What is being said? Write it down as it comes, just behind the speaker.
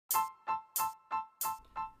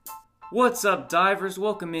What's up, divers?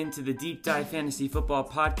 Welcome into the Deep Dive Fantasy Football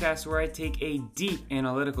Podcast, where I take a deep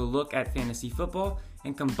analytical look at fantasy football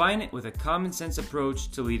and combine it with a common sense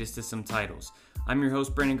approach to lead us to some titles. I'm your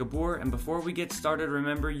host, Brandon Gabor, and before we get started,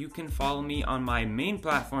 remember you can follow me on my main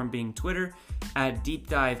platform being Twitter at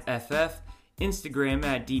DeepDiveFF, Instagram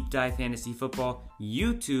at Deep Dive Fantasy Football,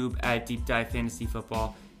 YouTube at Deep Dive Fantasy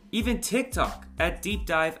Football, even TikTok at Deep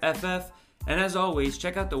Dive FF. And as always,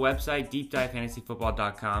 check out the website,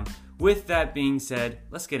 deepdivefantasyfootball.com. With that being said,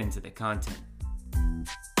 let's get into the content.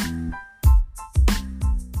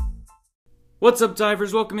 What's up,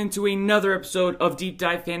 divers? Welcome into another episode of Deep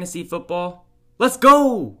Dive Fantasy Football. Let's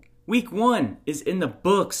go! Week 1 is in the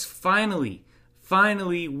books, finally.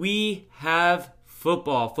 Finally, we have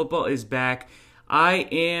football. Football is back. I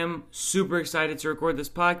am super excited to record this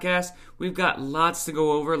podcast. We've got lots to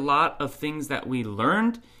go over, a lot of things that we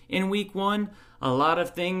learned in week 1, a lot of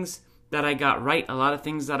things that I got right, a lot of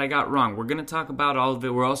things that I got wrong. We're going to talk about all of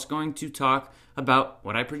it. We're also going to talk about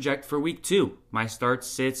what I project for week 2, my starts,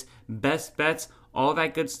 sits, best bets, all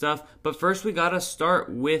that good stuff. But first, we got to start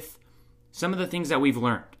with some of the things that we've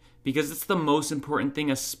learned, because it's the most important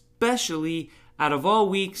thing, especially out of all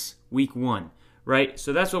weeks, week 1, right?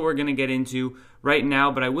 So that's what we're going to get into right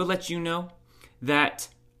now, but I will let you know that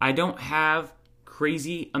I don't have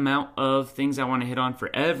crazy amount of things I want to hit on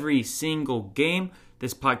for every single game.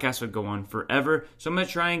 This podcast would go on forever, so I'm going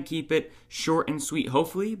to try and keep it short and sweet,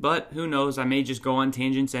 hopefully, but who knows, I may just go on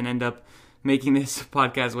tangents and end up making this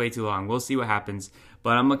podcast way too long. We'll see what happens,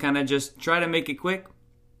 but I'm going to kind of just try to make it quick,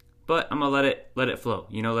 but I'm going to let it flow,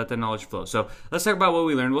 let the knowledge flow. So let's talk about what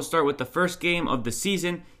we learned. We'll start with the first game of the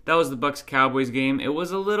season. That was the Bucs-Cowboys game. It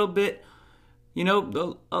was a little bit,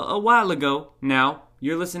 a while ago now.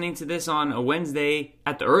 You're listening to this on a Wednesday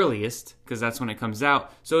at the earliest, because that's when it comes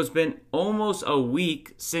out. So it's been almost a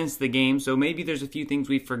week since the game, so maybe there's a few things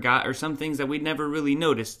we forgot or some things that we never really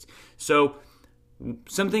noticed. So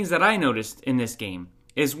some things that I noticed in this game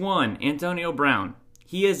is, 1, Antonio Brown.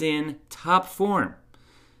 He is in top form.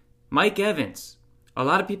 Mike Evans. A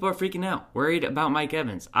lot of people are freaking out, worried about Mike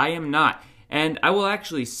Evans. I am not. And I will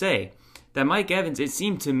actually say that Mike Evans, it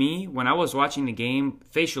seemed to me when I was watching the game,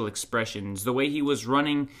 facial expressions, the way he was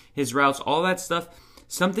running his routes, all that stuff,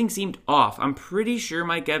 something seemed off. I'm pretty sure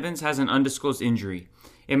Mike Evans has an undisclosed injury.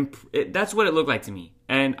 And that's what it looked like to me.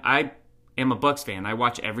 And I am a Bucs fan. I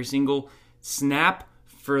watch every single snap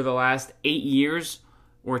for the last 8 years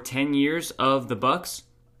or 10 years of the Bucs.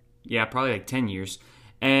 Yeah, probably like 10 years.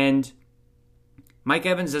 And Mike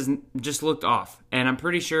Evans just looked off, and I'm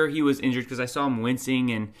pretty sure he was injured because I saw him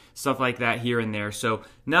wincing and stuff like that here and there. So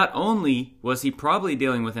not only was he probably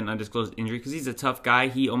dealing with an undisclosed injury, because he's a tough guy,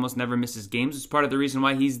 he almost never misses games. It's part of the reason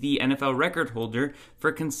why he's the NFL record holder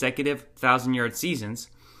for consecutive 1,000-yard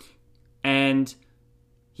seasons. And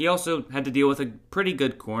he also had to deal with a pretty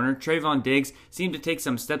good corner. Trayvon Diggs seemed to take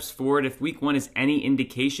some steps forward. If week 1 is any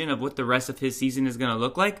indication of what the rest of his season is going to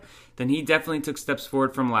look like, then he definitely took steps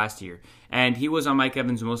forward from last year. And he was on Mike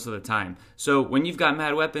Evans most of the time. So when you've got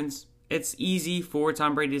mad weapons, it's easy for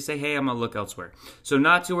Tom Brady to say, hey, I'm going to look elsewhere. So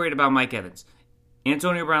not too worried about Mike Evans.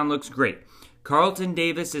 Antonio Brown looks great. Carlton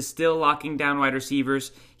Davis is still locking down wide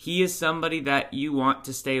receivers. He is somebody that you want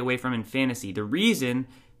to stay away from in fantasy. The reason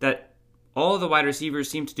that all of the wide receivers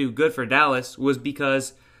seem to do good for Dallas was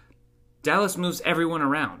because Dallas moves everyone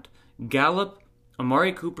around. Gallup,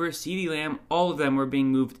 Amari Cooper, CeeDee Lamb, all of them were being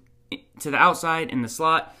moved to the outside in the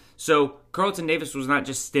slot. So Carlton Davis was not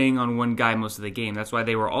just staying on one guy most of the game. That's why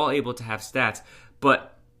they were all able to have stats.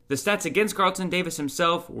 But the stats against Carlton Davis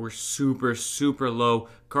himself were super, super low.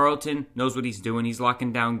 Carlton knows what he's doing. He's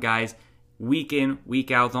locking down guys week in, week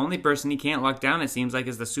out. The only person he can't lock down, it seems like,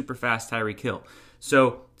 is the super fast Tyreek Hill.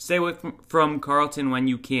 So stay away from Carlton when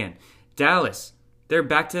you can. Dallas, they're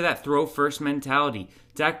back to that throw-first mentality.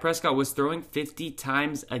 Dak Prescott was throwing 50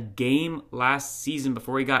 times a game last season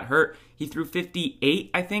before he got hurt. He threw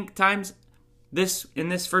 58, I think, times in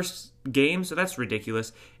this first game, so that's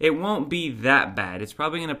ridiculous. It won't be that bad. It's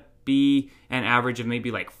probably going to be an average of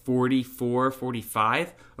maybe like 44,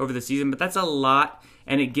 45 over the season, but that's a lot,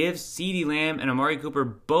 and it gives CeeDee Lamb and Amari Cooper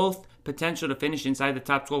both potential to finish inside the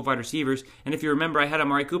top 12 wide receivers. And if you remember, I had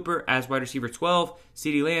Amari Cooper as wide receiver 12,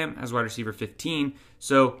 CeeDee Lamb as wide receiver 15.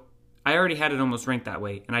 So I already had it almost ranked that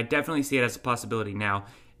way, and I definitely see it as a possibility now.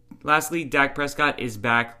 Lastly, Dak Prescott is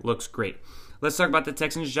back, looks great. Let's talk about the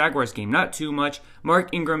Texans-Jaguars game. Not too much. Mark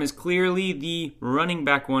Ingram is clearly the running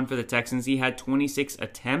back one for the Texans. He had 26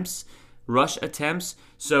 rush attempts,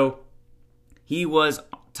 so he was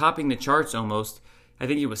topping the charts almost. I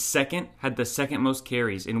think he was second, had the second most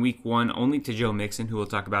carries in week 1, only to Joe Mixon, who we'll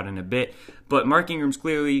talk about in a bit. But Mark Ingram's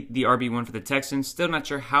clearly the RB1 for the Texans. Still not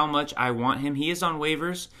sure how much I want him. He is on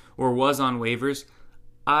waivers, or was on waivers.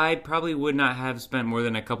 I probably would not have spent more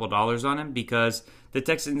than a couple dollars on him because the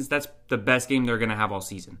Texans, that's the best game they're going to have all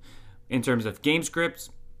season. In terms of game scripts,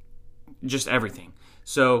 just everything.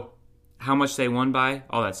 So how much they won by,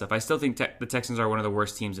 all that stuff. I still think the Texans are one of the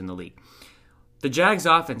worst teams in the league. The Jags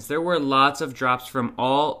offense, there were lots of drops from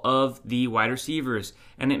all of the wide receivers,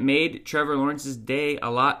 and it made Trevor Lawrence's day a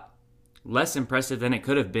lot less impressive than it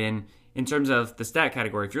could have been in terms of the stat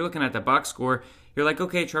category. If you're looking at the box score, you're like,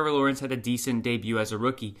 okay, Trevor Lawrence had a decent debut as a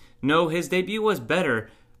rookie. No, his debut was better.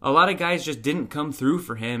 A lot of guys just didn't come through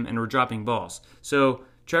for him and were dropping balls. So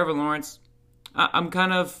Trevor Lawrence, I'm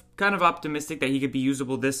kind of optimistic that he could be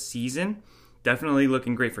usable this season. Definitely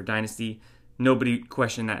looking great for Dynasty. Nobody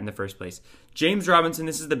questioned that in the first place. James Robinson,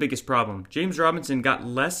 this is the biggest problem. James Robinson got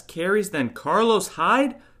less carries than Carlos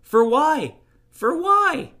Hyde? For why? For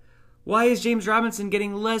why? Why is James Robinson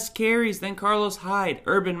getting less carries than Carlos Hyde?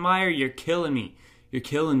 Urban Meyer, you're killing me. You're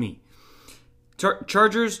killing me.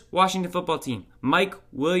 Chargers, Washington football team. Mike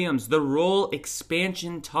Williams, the role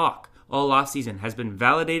expansion talk all offseason has been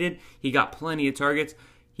validated. He got plenty of targets.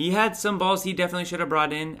 He had some balls he definitely should have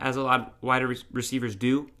brought in, as a lot of wide receivers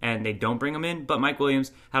do, and they don't bring them in. But Mike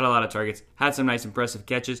Williams had a lot of targets, had some nice impressive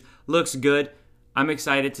catches, looks good. I'm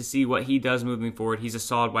excited to see what he does moving forward. He's a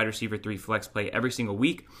solid wide receiver 3 flex play every single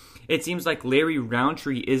week. It seems like Larry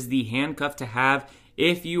Roundtree is the handcuff to have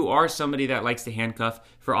if you are somebody that likes to handcuff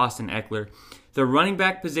for Austin Eckler. The running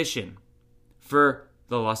back position for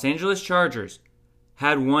the Los Angeles Chargers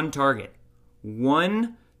had one target.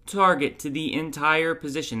 One target to the entire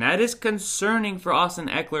position. That is concerning for Austin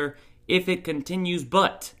Eckler if it continues,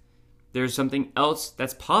 but there's something else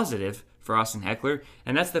that's positive for Austin Eckler,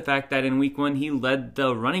 and that's the fact that in week 1 he led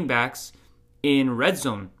the running backs in red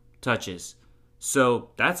zone touches. So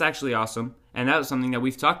that's actually awesome, and that was something that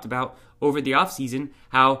we've talked about over the offseason,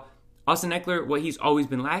 how Austin Eckler, what he's always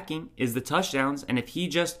been lacking is the touchdowns, and if he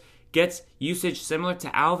just gets usage similar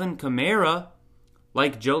to Alvin Kamara,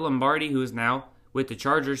 like Joe Lombardi, who is now with the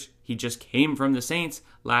Chargers, he just came from the Saints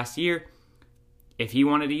last year. If he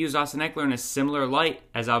wanted to use Austin Eckler in a similar light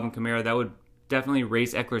as Alvin Kamara, that would definitely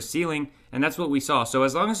raise Eckler's ceiling, and that's what we saw. So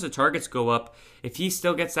as long as the targets go up, if he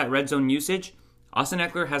still gets that red zone usage, Austin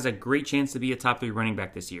Eckler has a great chance to be a top 3 running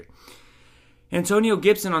back this year. Antonio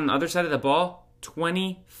Gibson on the other side of the ball,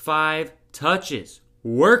 25 touches.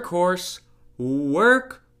 Workhorse.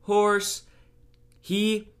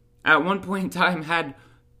 He, at one point in time, had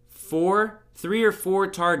 3 or 4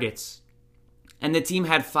 targets, and the team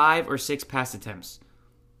had 5 or 6 pass attempts.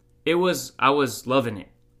 I was loving it.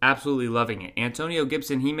 Absolutely loving it. Antonio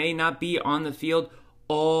Gibson, he may not be on the field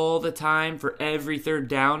all the time for every third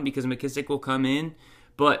down because McKissick will come in,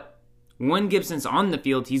 but when Gibson's on the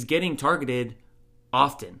field, he's getting targeted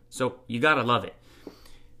often. So you gotta love it.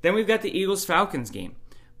 Then we've got the Eagles-Falcons game.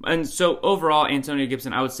 And so overall, Antonio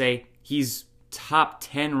Gibson, I would say he's top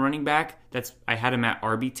 10 running back. I had him at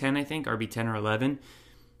RB10, I think, RB10 or 11.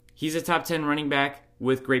 He's a top 10 running back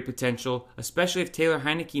with great potential, especially if Taylor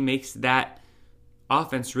Heineke makes that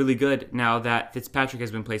offense really good now that Fitzpatrick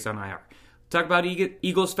has been placed on IR. Talk about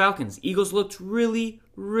Eagles-Falcons. Eagles looked really,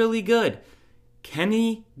 really good.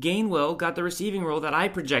 Kenny Gainwell got the receiving role that I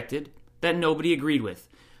projected that nobody agreed with.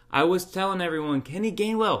 I was telling everyone, Kenny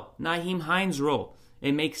Gainwell, Nyheim Hines role.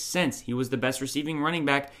 It makes sense. He was the best receiving running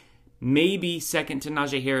back, maybe second to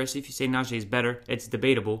Najee Harris. If you say Najee is better, it's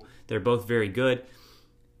debatable. They're both very good.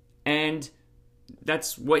 And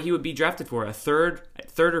that's what he would be drafted for, a third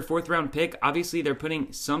or fourth round pick. Obviously, they're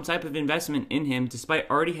putting some type of investment in him despite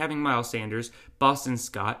already having Miles Sanders, Boston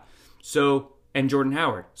Scott, and Jordan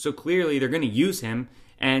Howard. So clearly they're going to use him.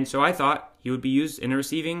 And so I thought he would be used in a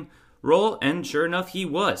receiving role, and sure enough, he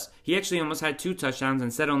was. He actually almost had 2 touchdowns,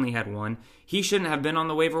 instead only had 1. He shouldn't have been on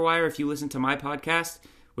the waiver wire if you listen to my podcast,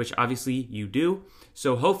 which obviously you do.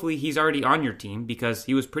 So hopefully he's already on your team because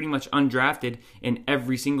he was pretty much undrafted in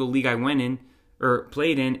every single league I went in or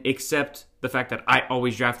played in, except the fact that I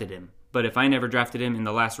always drafted him. But if I never drafted him in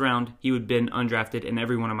the last round, he would have been undrafted in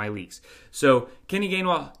every one of my leagues. So Kenny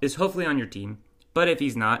Gainwell is hopefully on your team, but if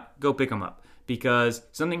he's not, go pick him up because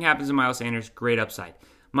something happens to Miles Sanders, great upside.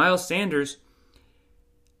 Miles Sanders,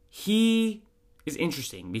 he is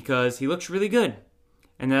interesting because he looks really good.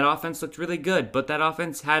 And that offense looked really good. But that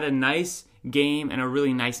offense had a nice game and a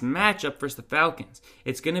really nice matchup versus the Falcons.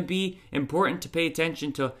 It's going to be important to pay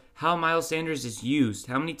attention to how Miles Sanders is used,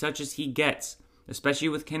 how many touches he gets, especially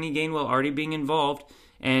with Kenny Gainwell already being involved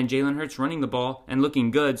and Jalen Hurts running the ball and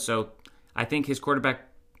looking good. So I think his quarterback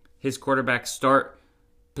start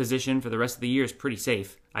position for the rest of the year is pretty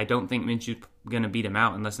safe. I don't think Minshew's going to beat him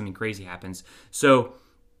out unless something crazy happens. So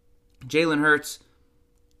Jalen Hurts,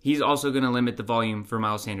 he's also going to limit the volume for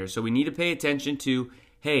Miles Sanders. So we need to pay attention to,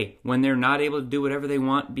 hey, when they're not able to do whatever they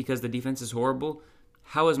want because the defense is horrible,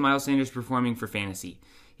 how is Miles Sanders performing for fantasy?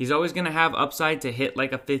 He's always going to have upside to hit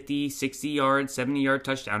like a 50, 60-yard, 70-yard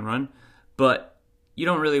touchdown run, but you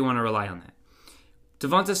don't really want to rely on that.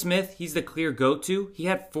 Devonta Smith, he's the clear go-to. He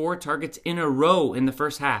had 4 targets in a row in the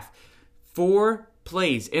first half. 4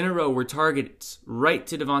 plays in a row were targets right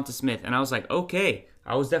to Devonta Smith. And I was like, okay,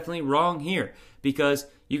 I was definitely wrong here. Because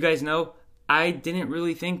you guys know, I didn't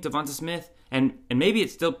really think Devonta Smith, and maybe it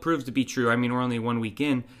still proves to be true. I mean, we're only 1 week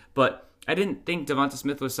in, but I didn't think Devonta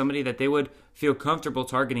Smith was somebody that they would feel comfortable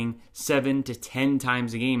targeting 7 to 10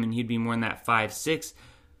 times a game, and he'd be more in that 5-6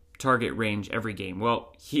 target range every game.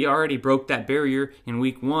 Well, he already broke that barrier in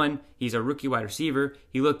week 1. He's a rookie wide receiver.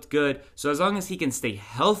 He looked good. So as long as he can stay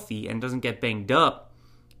healthy and doesn't get banged up,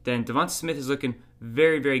 then Devonta Smith is looking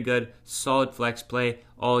very, very good. Solid flex play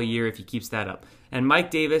all year if he keeps that up. And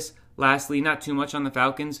Mike Davis, lastly, not too much on the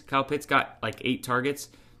Falcons. Kyle Pitts got like 8 targets.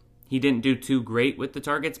 He didn't do too great with the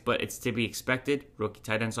targets, but it's to be expected. Rookie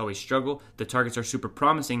tight ends always struggle. The targets are super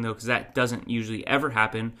promising, though, because that doesn't usually ever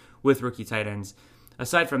happen with rookie tight ends.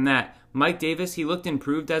 Aside from that, Mike Davis, he looked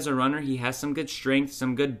improved as a runner. He has some good strength,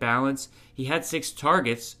 some good balance. He had 6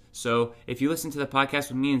 targets, so if you listen to the podcast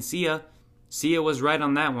with me and Sia was right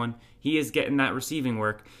on that one. He is getting that receiving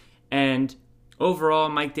work. And overall,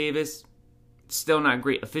 Mike Davis, still not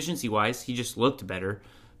great efficiency-wise. He just looked better,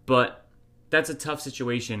 but that's a tough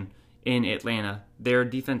situation in Atlanta. Their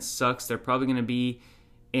defense sucks. They're probably going to be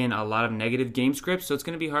in a lot of negative game scripts, so it's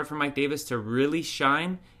going to be hard for Mike Davis to really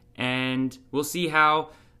shine, and we'll see how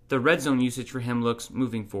the red zone usage for him looks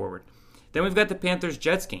moving forward. Then we've got the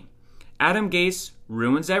Panthers-Jets game. Adam Gase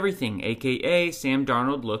ruins everything, a.k.a. Sam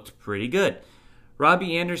Darnold looked pretty good.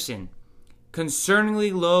 Robbie Anderson,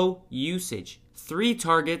 concerningly low usage. 3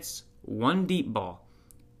 targets, 1 deep ball.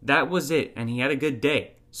 That was it, and he had a good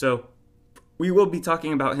day. So we will be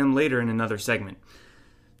talking about him later in another segment.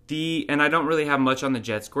 And I don't really have much on the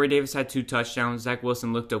Jets. Corey Davis had 2 touchdowns. Zach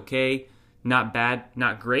Wilson looked okay. Not bad,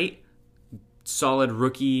 not great. Solid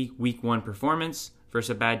rookie week 1 performance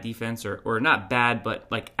versus a bad defense, or not bad, but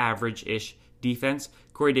like average-ish defense.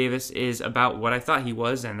 Corey Davis is about what I thought he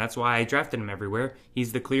was, and that's why I drafted him everywhere.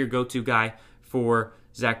 He's the clear go-to guy for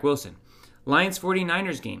Zach Wilson. Lions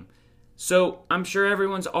 49ers game. So I'm sure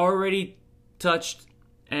everyone's already touched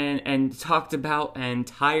and talked about and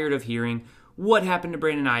tired of hearing what happened to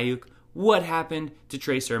Brandon Ayuk, what happened to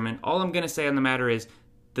Trey Sermon. All I'm going to say on the matter is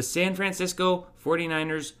the San Francisco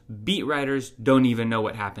 49ers beat writers don't even know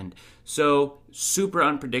what happened. So super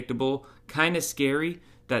unpredictable, kind of scary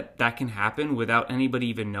that can happen without anybody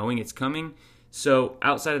even knowing it's coming. So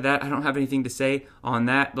outside of that, I don't have anything to say on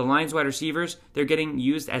that. The Lions wide receivers, they're getting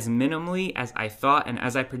used as minimally as I thought and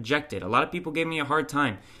as I projected. A lot of people gave me a hard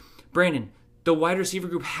time. Brandon, the wide receiver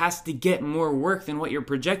group has to get more work than what you're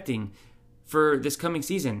projecting for this coming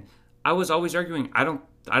season. I was always arguing, I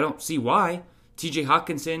don't see why. TJ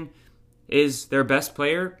Hawkinson is their best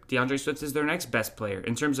player. DeAndre Swift is their next best player.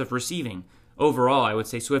 In terms of receiving, overall, I would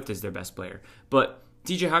say Swift is their best player. But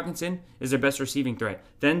TJ Hawkinson is their best receiving threat.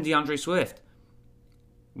 Then DeAndre Swift.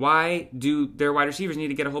 Why do their wide receivers need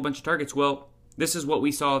to get a whole bunch of targets? Well, this is what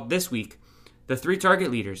we saw this week. The 3 target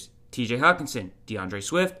leaders, TJ Hawkinson, DeAndre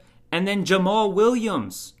Swift, and then Jamal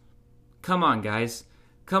Williams. Come on, guys.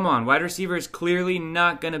 Come on. Wide receiver is clearly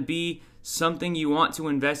not going to be something you want to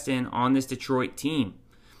invest in on this Detroit team.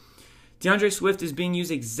 DeAndre Swift is being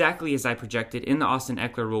used exactly as I projected in the Austin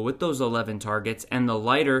Eckler rule with those 11 targets and the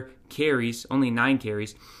lighter carries, only 9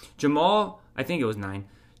 carries. I think it was 9.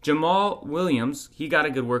 Jamal Williams, he got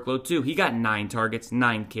a good workload too. He got 9 targets,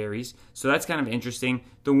 9 carries. So that's kind of interesting.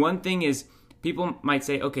 The one thing is, people might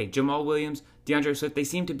say, okay, Jamal Williams, DeAndre Swift, they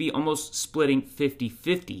seem to be almost splitting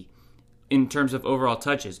 50-50 in terms of overall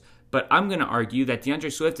touches. But I'm going to argue that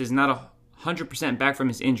DeAndre Swift is not 100% back from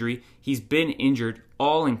his injury. He's been injured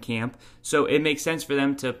all in camp. So it makes sense for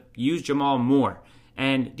them to use Jamal more.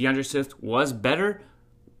 And DeAndre Swift was better,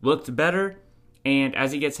 looked better, and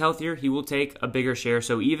as he gets healthier, he will take a bigger share.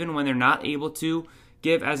 So even when they're not able to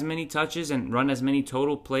give as many touches and run as many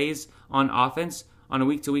total plays on offense on a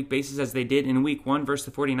week-to-week basis as they did in week 1 versus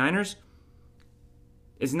the 49ers,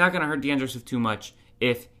 it's not going to hurt DeAndre Swift too much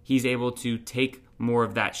if he's able to take more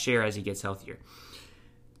of that share as he gets healthier.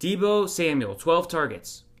 Deebo Samuel, 12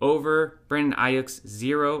 targets over Brandon Ayuk's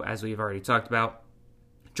 0, as we've already talked about.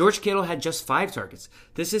 George Kittle had just 5 targets.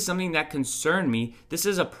 This is something that concerned me. This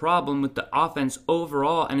is a problem with the offense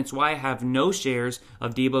overall, and it's why I have no shares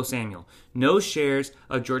of Deebo Samuel, no shares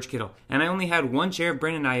of George Kittle. And I only had 1 share of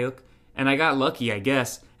Brandon Ayuk, and I got lucky, I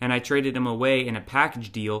guess, and I traded him away in a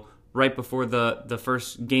package deal right before the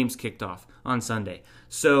first games kicked off on Sunday.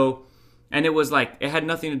 So, and it was like, it had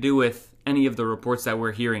nothing to do with any of the reports that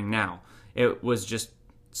we're hearing now. It was just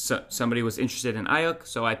somebody was interested in Ayuk,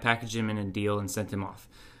 so I packaged him in a deal and sent him off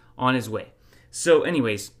on his way. So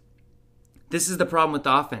anyways, this is the problem with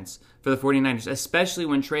the offense for the 49ers, especially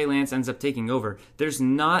when Trey Lance ends up taking over. There's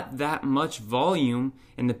not that much volume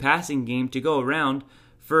in the passing game to go around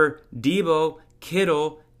for Deebo,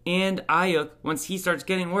 Kittle, and Ayuk once he starts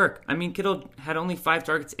getting work. I mean, Kittle had only 5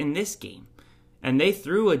 targets in this game, and they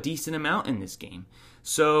threw a decent amount in this game.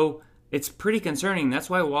 So it's pretty concerning. That's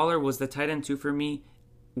why Waller was the tight end 2 for me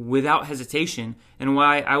without hesitation, and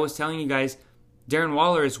why I was telling you guys Darren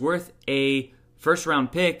Waller is worth a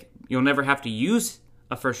first-round pick. You'll never have to use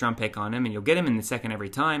a first-round pick on him, and you'll get him in the second every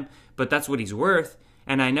time, but that's what he's worth,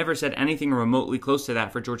 and I never said anything remotely close to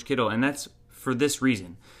that for George Kittle, and that's for this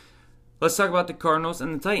reason. Let's talk about the Cardinals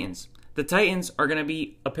and the Titans. The Titans are going to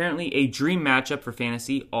be apparently a dream matchup for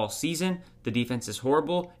fantasy all season. The defense is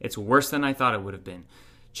horrible. It's worse than I thought it would have been.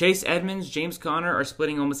 Chase Edmonds, James Conner are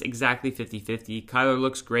splitting almost exactly 50-50. Kyler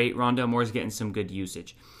looks great. Rondale Moore's getting some good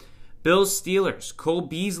usage. Bills, Steelers. Cole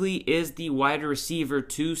Beasley is the wide receiver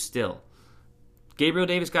 2 still. Gabriel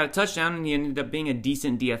Davis got a touchdown, and he ended up being a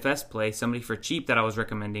decent DFS play, somebody for cheap that I was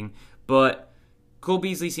recommending. But Cole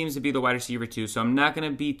Beasley seems to be the wide receiver 2, so I'm not going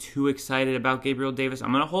to be too excited about Gabriel Davis.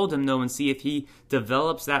 I'm going to hold him, though, and see if he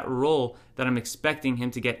develops that role that I'm expecting him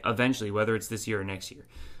to get eventually, whether it's this year or next year,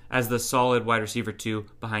 as the solid wide receiver 2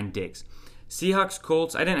 behind Diggs. Seahawks,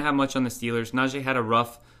 Colts. I didn't have much on the Steelers. Najee had a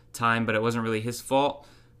rough time, but it wasn't really his fault.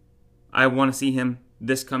 I want to see him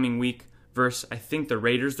this coming week versus, I think, the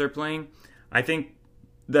Raiders they're playing. I think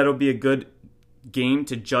that'll be a good game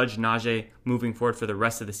to judge Najee moving forward for the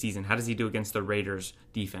rest of the season. How does he do against the Raiders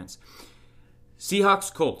defense?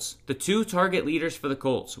 Seahawks, Colts. The 2 target leaders for the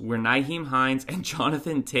Colts were Nyheim Hines and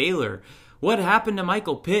Jonathan Taylor. What happened to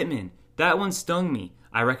Michael Pittman? That one stung me.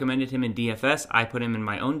 I recommended him in DFS. I put him in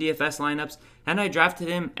my own DFS lineups, and I drafted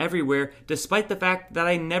him everywhere, despite the fact that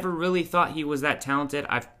I never really thought he was that talented.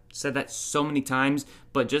 I've said that so many times,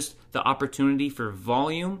 but just the opportunity for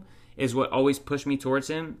volume is what always pushed me towards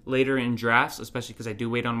him later in drafts, especially because I do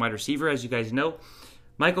wait on wide receiver, as you guys know.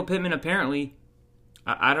 Michael Pittman, apparently,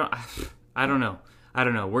 I don't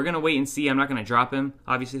know. We're going to wait and see. I'm not going to drop him.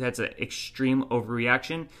 Obviously, that's an extreme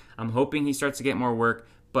overreaction. I'm hoping he starts to get more work,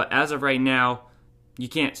 but as of right now, you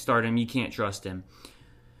can't start him. You can't trust him.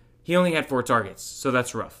 He only had 4 targets, so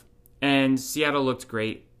that's rough. And Seattle looked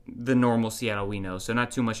great. The normal Seattle we know, so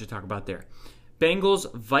not too much to talk about there.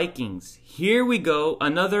 Bengals, Vikings. Here we go.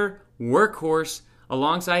 Another workhorse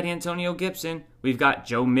alongside Antonio Gibson. We've got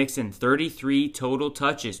Joe Mixon, 33 total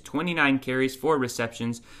touches, 29 carries, 4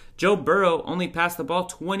 receptions. Joe Burrow only passed the ball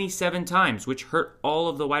 27 times, which hurt all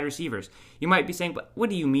of the wide receivers. You might be saying, but what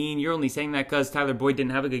do you mean? You're only saying that because Tyler Boyd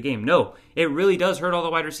didn't have a good game. No, it really does hurt all the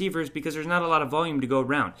wide receivers because there's not a lot of volume to go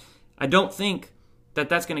around. I don't think that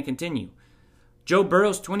that's going to continue. Joe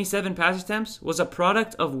Burrow's 27 pass attempts was a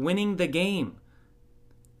product of winning the game.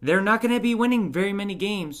 They're not going to be winning very many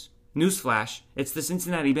games. Newsflash, it's the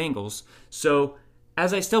Cincinnati Bengals. So,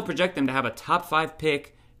 as I still project them to have a top 5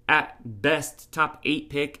 pick, at best top 8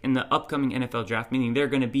 pick in the upcoming NFL draft, meaning they're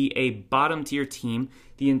going to be a bottom tier team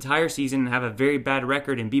the entire season and have a very bad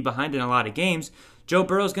record and be behind in a lot of games, Joe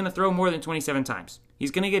Burrow's going to throw more than 27 times.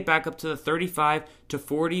 He's going to get back up to the 35 to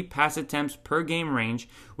 40 pass attempts per game range,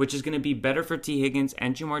 which is going to be better for T. Higgins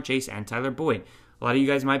and Ja'Marr Chase and Tyler Boyd. A lot of you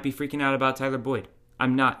guys might be freaking out about Tyler Boyd.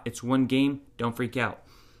 I'm not. It's one game. Don't freak out.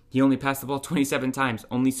 He only passed the ball 27 times.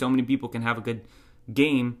 Only so many people can have a good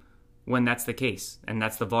game when that's the case, and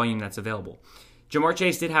that's the volume that's available. Ja'Marr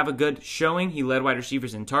Chase did have a good showing. He led wide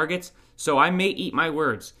receivers in targets, so I may eat my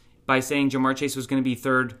words by saying Ja'Marr Chase was going to be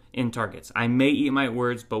 3rd in targets. I may eat my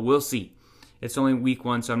words, but we'll see. It's only week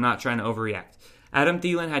 1, so I'm not trying to overreact. Adam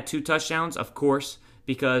Thielen had 2 touchdowns, of course,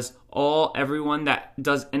 because everyone that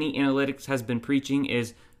does any analytics has been preaching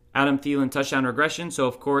is Adam Thielen touchdown regression, so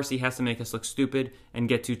of course he has to make us look stupid and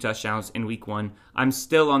get 2 touchdowns in week 1. I'm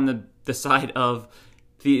still on the side of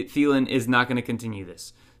Thielen is not going to continue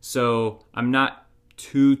this. So I'm not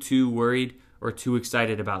too worried or too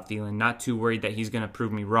excited about Thielen. Not too worried that he's going to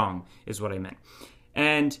prove me wrong is what I meant.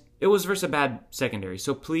 And it was versus a bad secondary,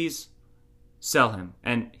 so please sell him.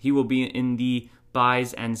 And he will be in the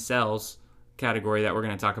buys and sells category that we're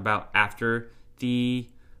going to talk about after the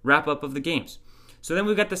wrap-up of the games. So then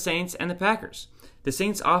we've got the Saints and the Packers. The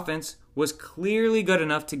Saints offense was clearly good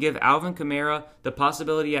enough to give Alvin Kamara the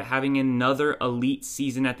possibility of having another elite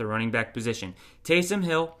season at the running back position. Taysom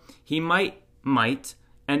Hill, he might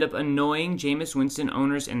end up annoying Jameis Winston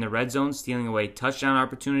owners in the red zone, stealing away touchdown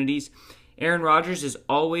opportunities. Aaron Rodgers is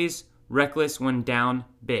always reckless when down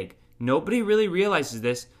big. Nobody really realizes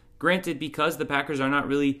this, granted, because the Packers are not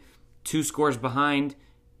really 2 scores behind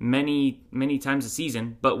many times a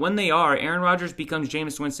season. But when they are, Aaron Rodgers becomes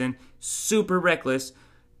Jameis Winston, super reckless,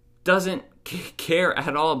 doesn't care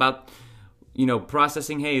at all about,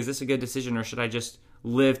 processing, hey, is this a good decision or should I just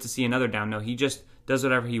live to see another down? No, he just does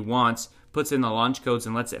whatever he wants, puts in the launch codes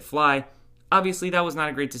and lets it fly. Obviously, that was not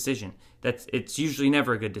a great decision. It's usually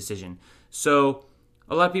never a good decision. So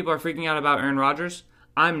a lot of people are freaking out about Aaron Rodgers.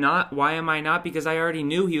 I'm not. Why am I not? Because I already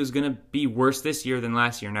knew he was going to be worse this year than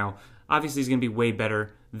last year. Now, obviously, he's going to be way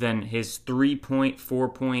better than his 3-point,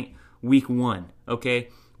 4-point week 1, okay?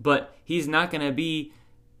 But he's not going to be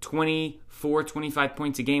 24, 25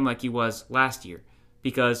 points a game like he was last year.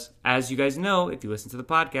 Because, as you guys know, if you listen to the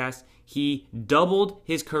podcast, he doubled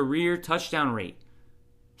his career touchdown rate.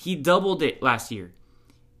 He doubled it last year.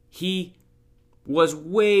 He was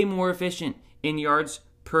way more efficient in yards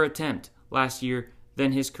per attempt last year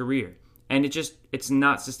than his career. And it's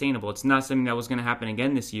not sustainable. It's not something that was going to happen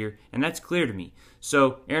again this year, and that's clear to me.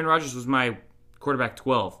 So Aaron Rodgers was my quarterback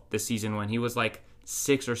 12 this season when he was like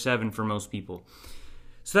 6 or 7 for most people.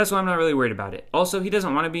 So that's why I'm not really worried about it. Also, he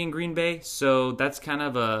doesn't want to be in Green Bay, so that's kind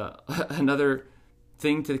of another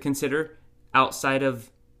thing to consider outside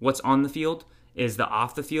of what's on the field is the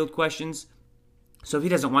off-the-field questions. So if he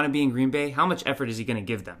doesn't want to be in Green Bay, how much effort is he going to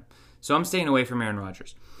give them? So I'm staying away from Aaron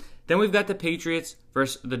Rodgers. Then we've got the Patriots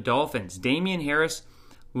versus the Dolphins. Damian Harris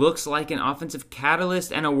looks like an offensive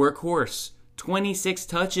catalyst and a workhorse. 26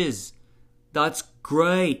 touches. That's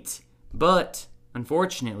great. But,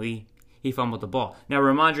 unfortunately, he fumbled the ball. Now,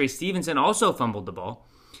 Ramondre Stevenson also fumbled the ball.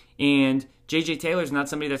 And J.J. Taylor's not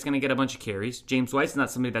somebody that's going to get a bunch of carries. James White's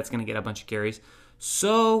not somebody that's going to get a bunch of carries.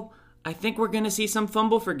 So, I think we're going to see some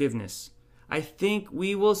fumble forgiveness. I think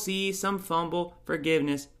we will see some fumble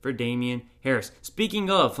forgiveness for Damian Harris. Speaking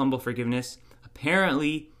of fumble forgiveness,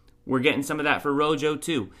 apparently we're getting some of that for Rojo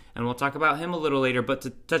too. And we'll talk about him a little later. But to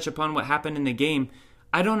touch upon what happened in the game,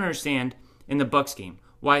 I don't understand in the Bucs game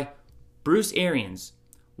why Bruce Arians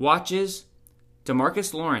watches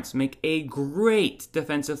DeMarcus Lawrence make a great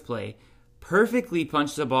defensive play, perfectly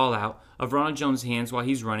punch the ball out of Ronald Jones' hands while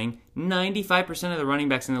he's running. 95% of the running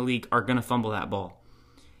backs in the league are going to fumble that ball.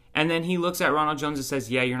 And then he looks at Ronald Jones and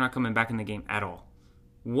says, yeah, you're not coming back in the game at all.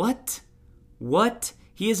 What?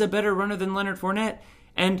 He is a better runner than Leonard Fournette.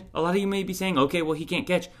 And a lot of you may be saying, okay, well, he can't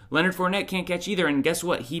catch. Leonard Fournette can't catch either. And guess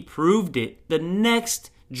what? He proved it the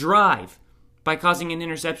next drive by causing an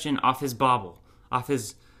interception off his bobble, off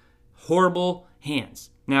his horrible hands.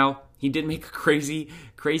 Now, he did make a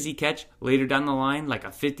crazy catch later down the line, like a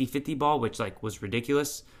 50-50 ball, which was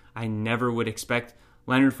ridiculous. I never would expect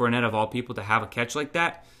Leonard Fournette, of all people, to have a catch like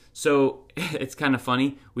that. So it's kind of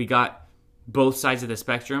funny. We got both sides of the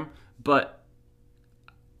spectrum. But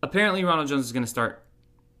apparently Ronald Jones is going to start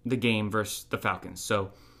the game versus the Falcons.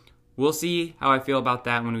 So we'll see how I feel about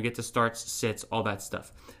that when we get to starts, sits, all that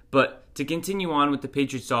stuff. But to continue on with the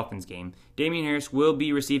Patriots-Dolphins game, Damian Harris will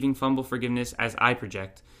be receiving fumble forgiveness as I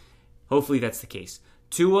project. Hopefully that's the case.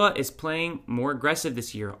 Tua is playing more aggressive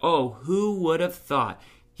this year. Oh, who would have thought?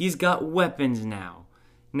 He's got weapons now.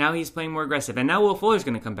 Now he's playing more aggressive. And now Will Fuller's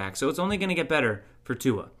going to come back. So it's only going to get better for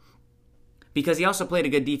Tua. Because he also played a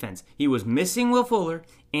good defense. He was missing Will Fuller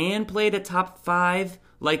and played a top 5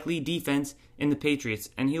 likely defense in the Patriots.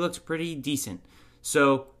 And he looks pretty decent.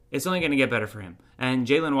 So it's only going to get better for him. And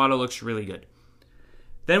Jalen Waddle looks really good.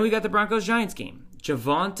 Then we got the Broncos-Giants game.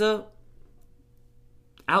 Javonte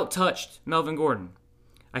outtouched Melvin Gordon.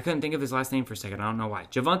 I couldn't think of his last name for a second. I don't know why.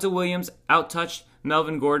 Javonte Williams outtouched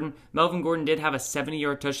Melvin Gordon. Melvin Gordon did have a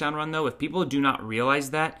 70-yard touchdown run, though. If people do not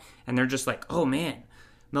realize that, and they're just like, oh, man,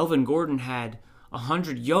 Melvin Gordon had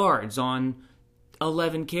 100 yards on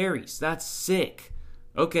 11 carries. That's sick.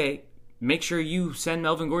 Okay, make sure you send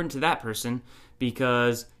Melvin Gordon to that person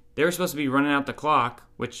because they were supposed to be running out the clock,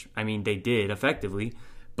 which, I mean, they did effectively.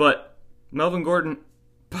 But Melvin Gordon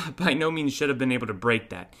by no means should have been able to break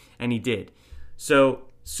that, and he did. So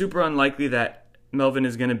super unlikely that Melvin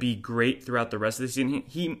is going to be great throughout the rest of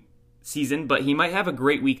the season, but he might have a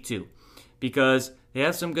great week 2 because they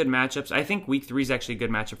have some good matchups. I think week 3 is actually a good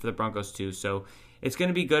matchup for the Broncos too, so it's going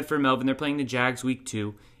to be good for Melvin. They're playing the Jags week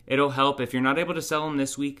 2. It'll help. If you're not able to sell him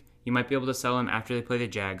this week, you might be able to sell him after they play the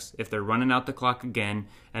Jags if they're running out the clock again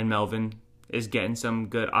and Melvin is getting some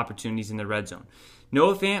good opportunities in the red zone.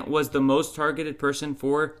 Noah Fant was the most targeted person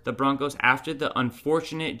for the Broncos after the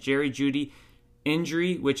unfortunate Jerry Jeudy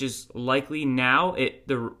injury, which is likely now.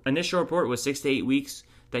 The initial report was 6 to 8 weeks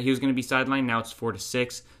that he was going to be sidelined. Now it's 4 to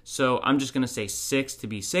 6. So I'm just going to say 6 to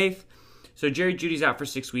be safe. So Jerry Jeudy's out for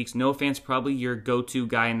 6 weeks. Noah Fant's probably your go-to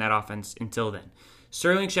guy in that offense until then.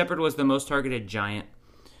 Sterling Shepard was the most targeted Giant.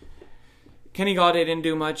 Kenny Galladay didn't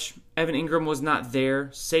do much. Evan Ingram was not there.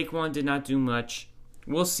 Saquon did not do much.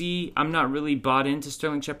 We'll see. I'm not really bought into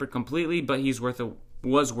Sterling Shepard completely, but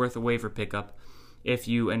was worth a waiver pickup if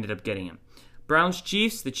you ended up getting him. Browns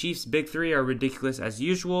Chiefs. The Chiefs' big three are ridiculous as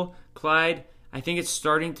usual. Clyde, I think it's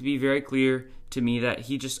starting to be very clear to me that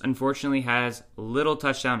he just unfortunately has little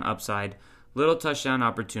touchdown upside, little touchdown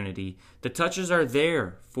opportunity. The touches are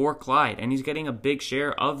there for Clyde, and he's getting a big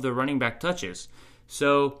share of the running back touches.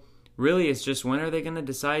 So really, it's just when are they going to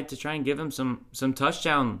decide to try and give him some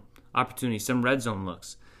touchdown opportunities, some red zone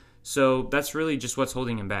looks. So that's really just what's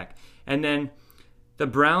holding him back. And then the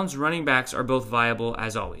Browns running backs are both viable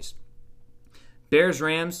as always. Bears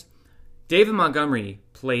Rams, David Montgomery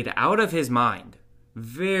played out of his mind.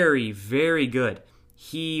 Very, very good.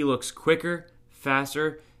 He looks quicker,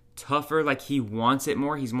 faster, tougher, like he wants it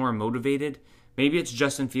more. He's more motivated. Maybe it's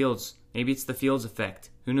Justin Fields. Maybe it's the Fields effect.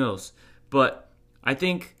 Who knows? But I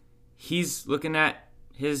think he's looking at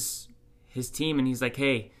his team and he's like,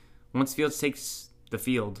 hey, once Fields takes the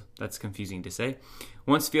field, that's confusing to say.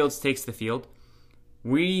 Once Fields takes the field,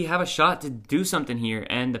 we have a shot to do something here.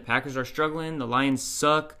 And the Packers are struggling. The Lions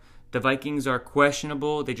suck. The Vikings are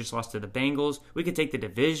questionable. They just lost to the Bengals. We could take the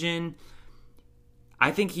division.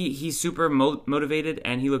 I think he's super motivated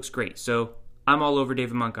and he looks great. So I'm all over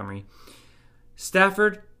David Montgomery.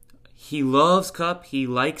 Stafford, he loves Kupp. He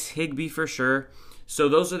likes Higbee for sure. So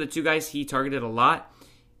those are the two guys he targeted a lot.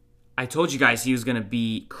 I told you guys he was going to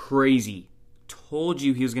be crazy. Told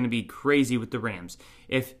you he was going to be crazy with the Rams.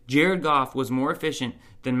 If Jared Goff was more efficient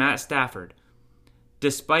than Matt Stafford,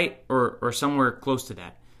 despite, or somewhere close to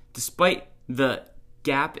that, despite the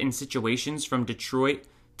gap in situations from Detroit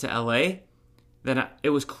to LA, then it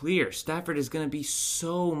was clear Stafford is going to be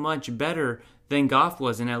so much better than Goff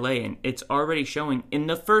was in LA, and it's already showing in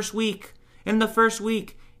the first week.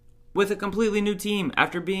 With a completely new team,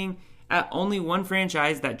 after being at only one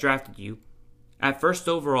franchise that drafted you at first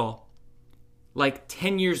overall like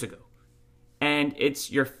 10 years ago. And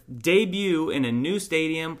it's your debut in a new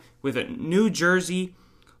stadium with a new jersey,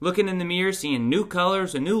 looking in the mirror, seeing new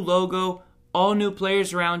colors, a new logo, all new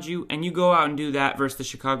players around you, and you go out and do that versus the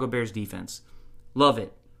Chicago Bears defense. Love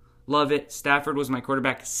it. Love it. Stafford was my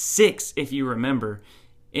quarterback 6, if you remember,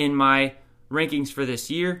 in my rankings for this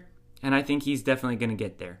year, and I think he's definitely going to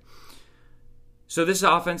get there. So this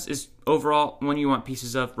offense is overall one you want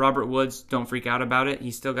pieces of. Robert Woods, don't freak out about it.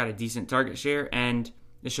 He's still got a decent target share, and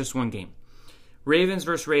it's just one game. Ravens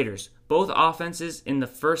versus Raiders. Both offenses in the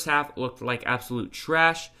first half looked like absolute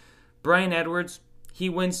trash. Bryan Edwards, he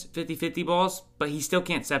wins 50-50 balls, but he still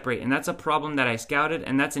can't separate, and that's a problem that I scouted,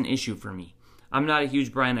 and that's an issue for me. I'm not a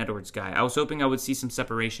huge Bryan Edwards guy. I was hoping I would see some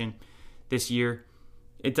separation this year.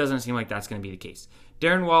 It doesn't seem like that's going to be the case.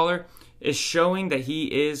 Darren Waller is showing that he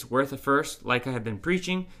is worth a first, like I have been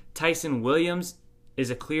preaching. Tyson Williams is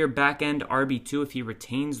a clear back-end RB2 if he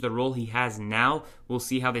retains the role he has now. We'll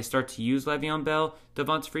see how they start to use Le'Veon Bell,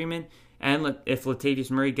 Devonta Freeman, and if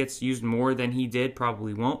Latavius Murray gets used more than he did,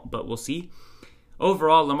 probably won't, but we'll see.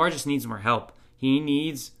 Overall, Lamar just needs more help. He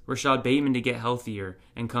needs Rashad Bateman to get healthier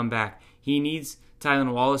and come back. He needs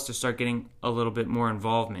Tylan Wallace to start getting a little bit more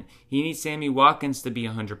involvement. He needs Sammy Watkins to be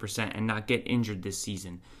 100% and not get injured this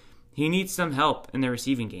season. He needs some help in the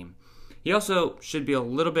receiving game. He also should be a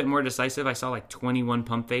little bit more decisive. I saw like 21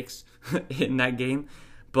 pump fakes in that game.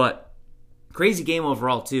 But crazy game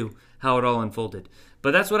overall too, how it all unfolded.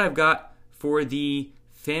 But that's what I've got for the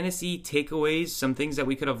fantasy takeaways, some things that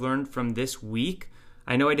we could have learned from this week.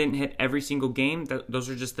 I know I didn't hit every single game. Those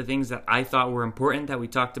are just the things that I thought were important that we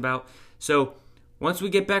talked about. So once we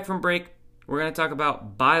get back from break, we're going to talk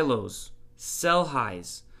about buy lows, sell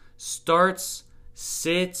highs, starts,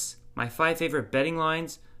 sits, my 5 favorite betting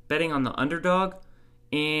lines, betting on the underdog,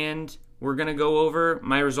 and we're going to go over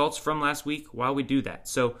my results from last week while we do that.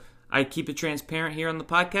 So I keep it transparent here on the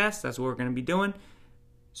podcast. That's what we're going to be doing.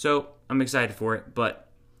 So I'm excited for it. But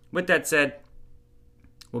with that said,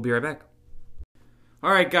 we'll be right back.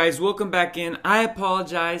 All right, guys, welcome back in. I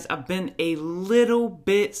apologize. I've been a little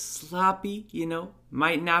bit sloppy,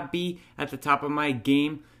 might not be at the top of my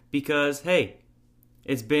game because, hey,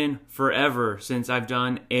 it's been forever since I've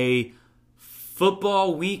done a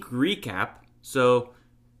football week recap. So,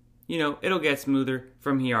 it'll get smoother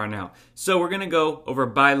from here on out. So we're going to go over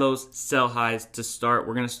buy lows, sell highs to start.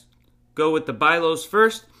 We're going to go with the buy lows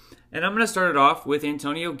first, and I'm going to start it off with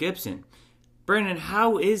Antonio Gibson. Brandon,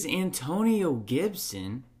 how is Antonio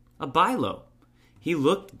Gibson a buy low? He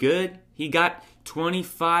looked good. He got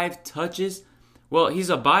 25 touches. Well, he's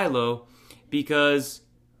a buy low because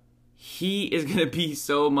he is going to be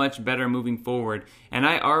so much better moving forward. And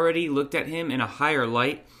I already looked at him in a higher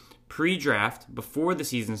light pre-draft before the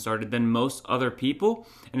season started than most other people.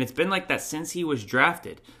 And it's been like that since he was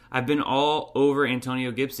drafted. I've been all over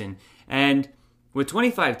Antonio Gibson. And with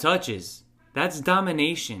 25 touches, that's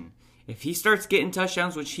domination. If he starts getting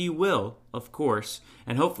touchdowns, which he will, of course,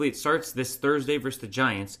 and hopefully it starts this Thursday versus the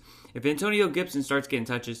Giants, if Antonio Gibson starts getting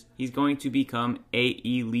touches, he's going to become a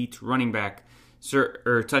elite running back.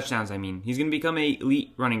 Or touchdowns, I mean. He's going to become an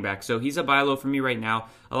elite running back. So he's a buy low for me right now.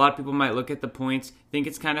 A lot of people might look at the points, think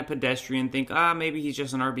it's kind of pedestrian, think, maybe he's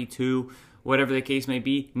just an RB2, whatever the case may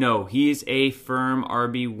be. No, he is a firm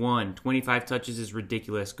RB1. 25 touches is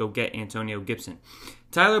ridiculous. Go get Antonio Gibson.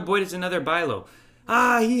 Tyler Boyd is another buy low.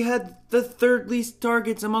 He had the third least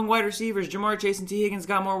targets among wide receivers. Jamar Chase and T. Higgins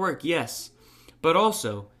got more work, yes. But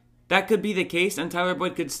also, that could be the case, and Tyler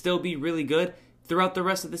Boyd could still be really good throughout the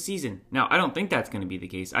rest of the season. Now, I don't think that's going to be the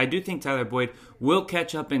case. I do think Tyler Boyd will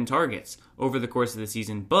catch up in targets over the course of the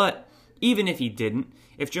season, but even if he didn't,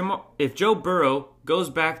 if Joe Burrow goes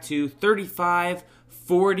back to 35,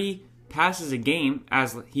 40 passes a game,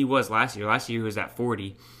 as he was last year he was at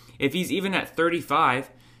 40, if he's even at 35,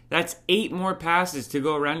 that's 8 more passes to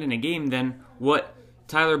go around in a game than what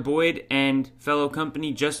Tyler Boyd and fellow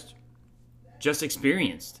company just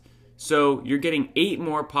experienced. So you're getting 8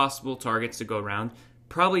 more possible targets to go around.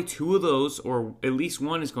 Probably 2 of those, or at least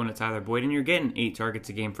 1, is going to Tyler Boyd, and you're getting 8 targets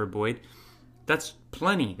a game for Boyd. That's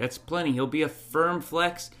plenty. That's plenty. He'll be a firm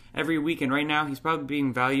flex every week, and right now he's probably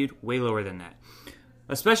being valued way lower than that.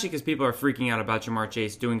 Especially because people are freaking out about Jamar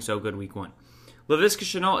Chase doing so good week 1. Laviska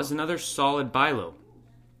Shenault is another solid buy low.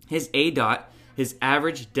 His ADOT, his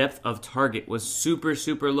average depth of target, was super,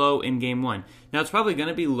 super low in game 1. Now, it's probably going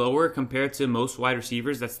to be lower compared to most wide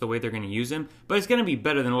receivers. That's the way they're going to use him. But it's going to be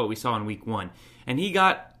better than what we saw in week 1. And he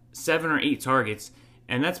got 7 or 8 targets,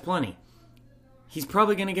 and that's plenty. He's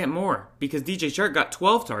probably going to get more because DJ Chark got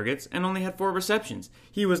 12 targets and only had 4 receptions.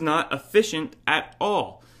 He was not efficient at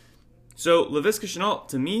all. So, Laviska Shenault,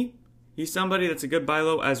 to me, he's somebody that's a good buy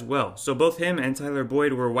low as well. So both him and Tyler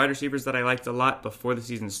Boyd were wide receivers that I liked a lot before the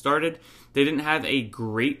season started. They didn't have a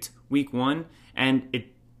great week 1, and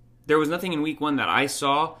there was nothing in week 1 that I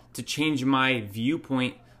saw to change my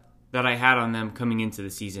viewpoint that I had on them coming into the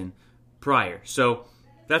season prior. So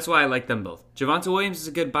that's why I like them both. Javonte Williams is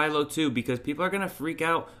a good buy low too because people are going to freak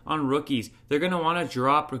out on rookies. They're going to want to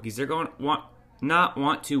drop rookies. They're going to not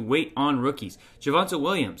want to wait on rookies. Javonte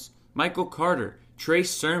Williams, Michael Carter, Trey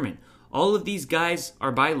Sermon, all of these guys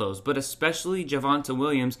are buy lows, but especially Javonte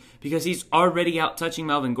Williams because he's already out touching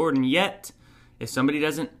Melvin Gordon. Yet, if somebody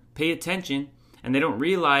doesn't pay attention and they don't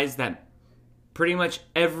realize that pretty much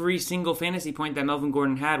every single fantasy point that Melvin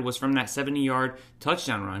Gordon had was from that 70-yard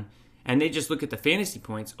touchdown run, and they just look at the fantasy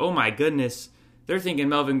points, oh my goodness, they're thinking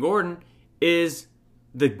Melvin Gordon is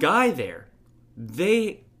the guy there.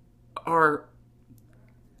 They are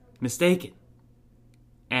mistaken.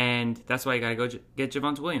 And that's why you got to go get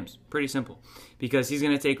Javonte Williams. Pretty simple. Because he's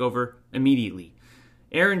going to take over immediately.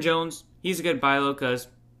 Aaron Jones, he's a good buy low because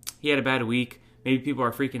he had a bad week. Maybe people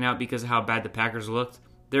are freaking out because of how bad the Packers looked.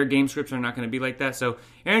 Their game scripts are not going to be like that. So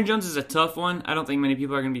Aaron Jones is a tough one. I don't think many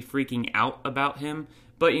people are going to be freaking out about him.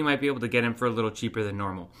 But you might be able to get him for a little cheaper than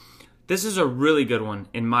normal. This is a really good one,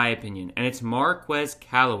 in my opinion. And it's Marquez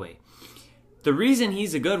Callaway. The reason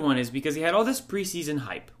he's a good one is because he had all this preseason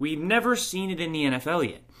hype. We've never seen it in the NFL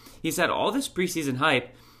yet. He's had all this preseason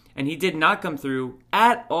hype, and he did not come through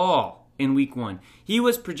at all in week 1. He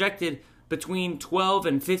was projected between 12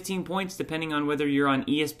 and 15 points, depending on whether you're on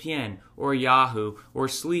ESPN or Yahoo or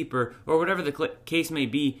Sleeper or whatever the case may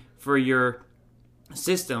be for your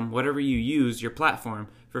system, whatever you use, your platform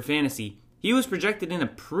for fantasy. He was projected in a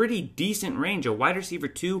pretty decent range, a wide receiver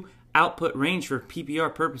 2 output range for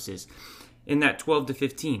PPR purposes. In that 12 to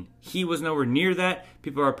 15. He was nowhere near that.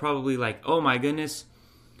 People are probably like, oh my goodness,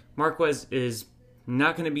 Marquez is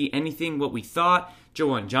not going to be anything what we thought.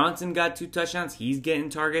 Juwan Johnson got 2 touchdowns. He's getting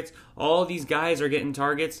targets. All these guys are getting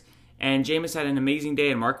targets. And Jameis had an amazing day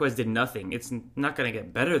and Marquez did nothing. It's not going to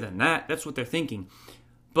get better than that. That's what they're thinking.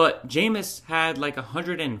 But Jameis had like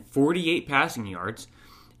 148 passing yards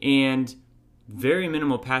and very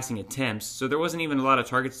minimal passing attempts, so there wasn't even a lot of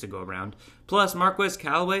targets to go around. Plus, Marquez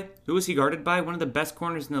Callaway, who was he guarded by? One of the best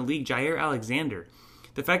corners in the league, Jair Alexander.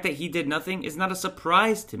 The fact that he did nothing is not a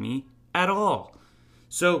surprise to me at all.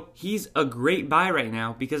 So he's a great buy right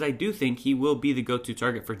now because I do think he will be the go-to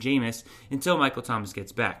target for Jameis until Michael Thomas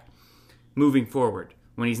gets back. Moving forward,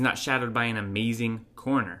 when he's not shadowed by an amazing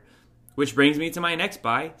corner. Which brings me to my next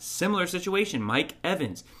buy, similar situation, Mike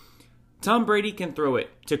Evans. Tom Brady can throw it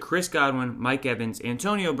to Chris Godwin, Mike Evans,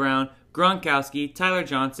 Antonio Brown, Gronkowski, Tyler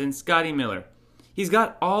Johnson, Scotty Miller. He's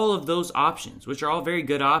got all of those options, which are all very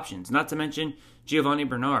good options, not to mention Giovanni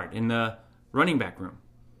Bernard in the running back room.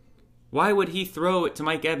 Why would he throw it to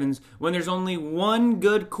Mike Evans when there's only one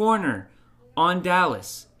good corner on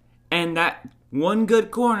Dallas? And that one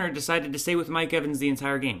good corner decided to stay with Mike Evans the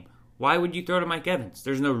entire game. Why would you throw to Mike Evans?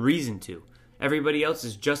 There's no reason to. Everybody else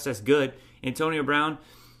is just as good. Antonio Brown,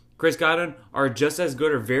 Chris Godwin are just as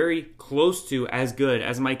good or very close to as good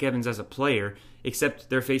as Mike Evans as a player, except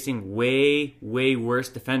they're facing way, way worse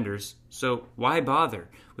defenders. So why bother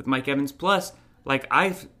with Mike Evans? Plus, like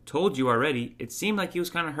I've told you already, it seemed like he was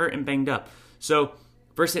kind of hurt and banged up. So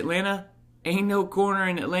versus Atlanta, ain't no corner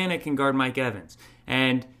in Atlanta can guard Mike Evans.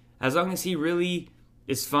 And as long as he really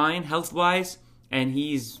is fine health-wise and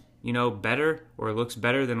he's, better or looks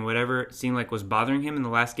better than whatever it seemed like was bothering him in the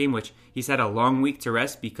last game, which he's had a long week to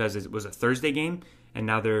rest because it was a Thursday game and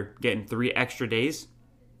now they're getting 3 extra days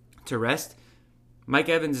to rest. Mike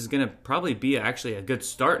Evans is going to probably be actually a good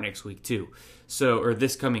start next week too. Or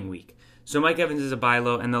this coming week. So Mike Evans is a buy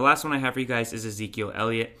low. And the last one I have for you guys is Ezekiel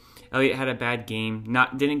Elliott. Elliott had a bad game.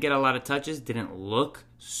 Didn't get a lot of touches. Didn't look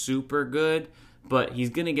super good. But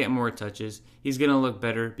he's going to get more touches. He's going to look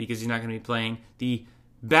better because he's not going to be playing the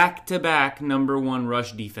back-to-back number 1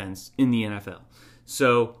 rush defense in the NFL.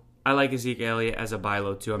 So I like Ezekiel Elliott as a buy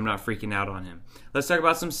low too. I'm not freaking out on him. Let's talk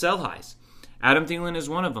about some sell highs. Adam Thielen is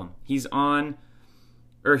one of them. He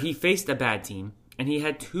faced a bad team and he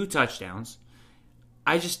had 2 touchdowns.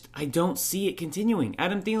 I don't see it continuing.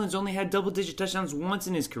 Adam Thielen's only had double-digit touchdowns once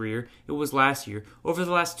in his career. It was last year. Over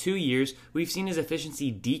the last 2 years, we've seen his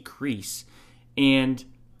efficiency decrease. And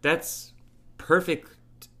that's perfect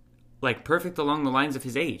along the lines of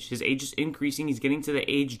his age. His age is increasing. He's getting to the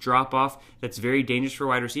age drop-off that's very dangerous for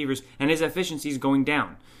wide receivers. And his efficiency is going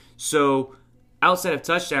down. So outside of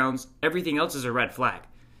touchdowns, everything else is a red flag.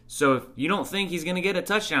 So if you don't think he's going to get a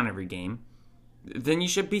touchdown every game, then you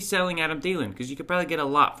should be selling Adam Thielen because you could probably get a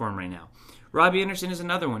lot for him right now. Robbie Anderson is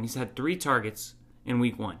another one. He's had 3 targets in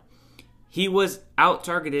week 1. He was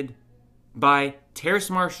out-targeted by Terrace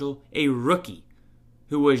Marshall, a rookie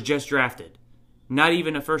who was just drafted. Not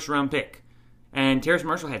even a first-round pick. And Terrace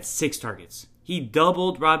Marshall had 6 targets. He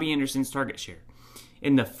doubled Robbie Anderson's target share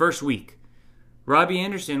in the first week. Robbie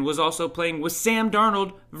Anderson was also playing with Sam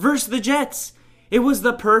Darnold versus the Jets. It was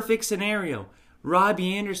the perfect scenario.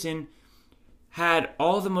 Robbie Anderson had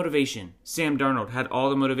all the motivation. Sam Darnold had all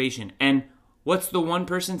the motivation. And what's the one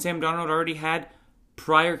person Sam Darnold already had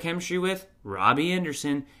prior chemistry with? Robbie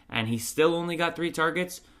Anderson. And he still only got 3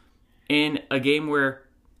 targets in a game where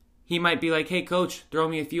he might be like, hey, coach, throw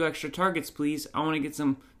me a few extra targets, please. I want to get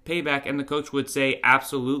some payback. And the coach would say,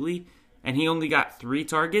 absolutely. And he only got 3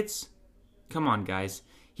 targets? Come on, guys.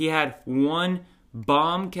 He had 1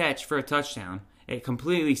 bomb catch for a touchdown. It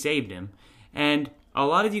completely saved him. And a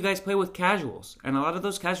lot of you guys play with casuals, and a lot of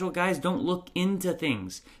those casual guys don't look into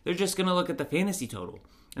things. They're just going to look at the fantasy total,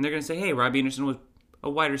 and they're going to say, hey, Robbie Anderson was a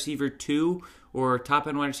wide receiver 2 or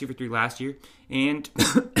top-end wide receiver 3 last year, and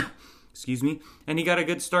excuse me, and he got a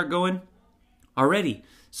good start going already.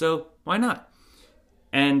 So why not?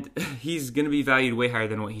 And he's going to be valued way higher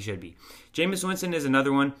than what he should be. Jameis Winston is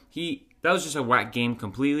another one. That was just a whack game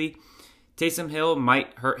completely. Taysom Hill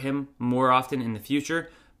might hurt him more often in the future.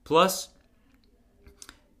 Plus,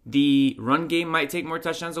 the run game might take more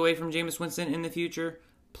touchdowns away from Jameis Winston in the future.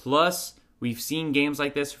 Plus, we've seen games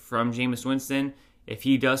like this from Jameis Winston. If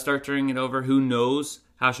he does start turning it over, who knows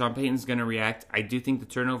how Sean Payton's going to react. I do think the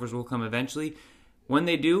turnovers will come eventually. When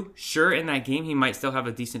they do, sure, in that game, he might still have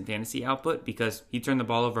a decent fantasy output because he turned the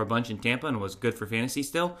ball over a bunch in Tampa and was good for fantasy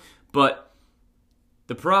still. But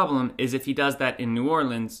the problem is if he does that in New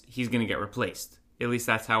Orleans, he's going to get replaced. At least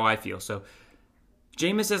that's how I feel. So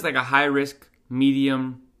Jameis is like a high-risk,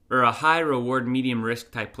 medium, or a high-reward,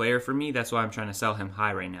 medium-risk type player for me. That's why I'm trying to sell him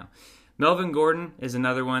high right now. Melvin Gordon is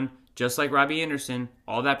another one. Just like Robbie Anderson,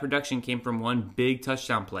 all that production came from one big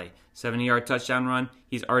touchdown play. 70-yard touchdown run.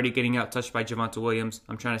 He's already getting out-touched by Javonte Williams.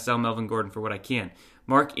 I'm trying to sell Melvin Gordon for what I can.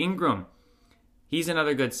 Mark Ingram, he's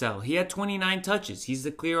another good sell. He had 29 touches. He's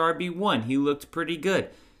the clear RB1. He looked pretty good.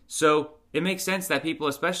 So it makes sense that people,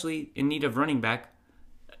 especially in need of running back,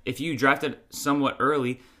 if you drafted somewhat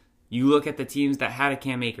early, you look at the teams that had a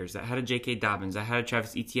Cam Akers, that had a J.K. Dobbins, that had a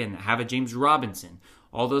Travis Etienne, that have a James Robinson.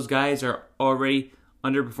 All those guys are already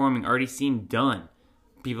underperforming, already seem done.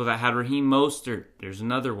 People that had Raheem Mostert, there's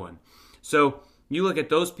another one. So you look at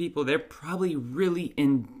those people, they're probably really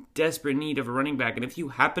in desperate need of a running back. And if you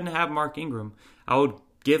happen to have Mark Ingram, I would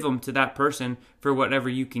give him to that person for whatever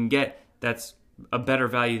you can get that's a better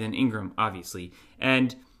value than Ingram, obviously.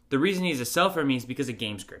 And the reason he's a sell for me is because of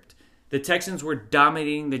game script. The Texans were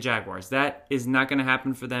dominating the Jaguars. That is not going to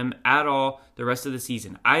happen for them at all the rest of the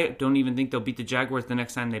season. I don't even think they'll beat the Jaguars the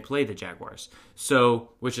next time they play the Jaguars. So,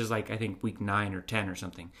 which is like, I think, week 9 or 10 or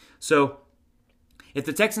something. So, if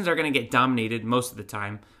the Texans are going to get dominated most of the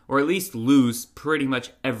time, or at least lose pretty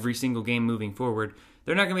much every single game moving forward,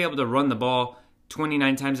 they're not going to be able to run the ball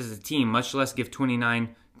 29 times as a team, much less give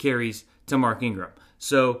 29 carries to Mark Ingram.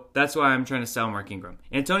 So, that's why I'm trying to sell Mark Ingram.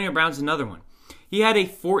 Antonio Brown's another one. He had a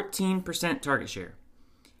 14% target share.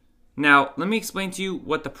 Now, let me explain to you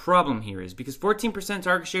what the problem here is. Because 14%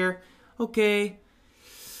 target share, okay,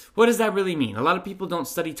 what does that really mean? A lot of people don't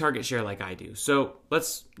study target share like I do. So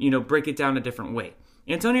let's, break it down a different way.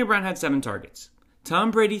 Antonio Brown had 7 targets.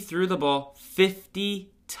 Tom Brady threw the ball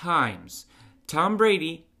 50 times. Tom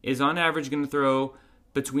Brady is on average going to throw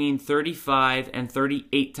between 35 and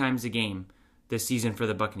 38 times a game this season for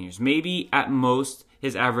the Buccaneers. Maybe at most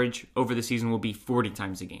his average over the season will be 40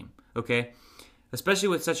 times a game, okay? Especially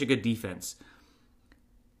with such a good defense.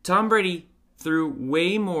 Tom Brady threw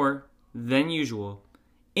way more than usual,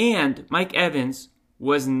 and Mike Evans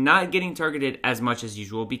was not getting targeted as much as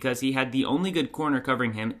usual because he had the only good corner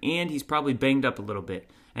covering him, and he's probably banged up a little bit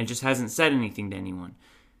and just hasn't said anything to anyone.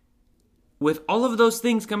 With all of those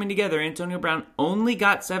things coming together, Antonio Brown only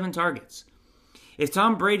got 7 targets. If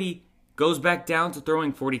Tom Brady goes back down to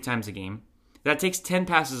throwing 40 times a game, that takes 10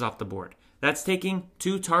 passes off the board. That's taking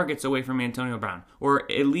 2 targets away from Antonio Brown, or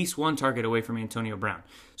at least 1 target away from Antonio Brown.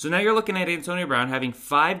 So now you're looking at Antonio Brown having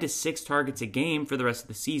 5 to 6 targets a game for the rest of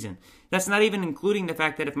the season. That's not even including the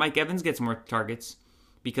fact that if Mike Evans gets more targets,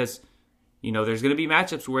 because, there's going to be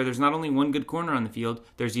matchups where there's not only one good corner on the field,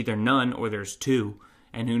 there's either none or there's 2,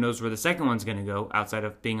 and who knows where the second one's going to go outside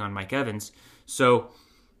of being on Mike Evans. So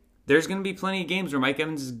there's going to be plenty of games where Mike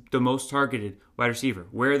Evans is the most targeted wide receiver.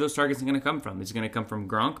 Where are those targets going to come from? Is it going to come from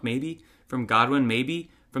Gronk, maybe? From Godwin,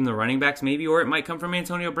 maybe? From the running backs, maybe? Or it might come from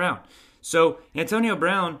Antonio Brown. So Antonio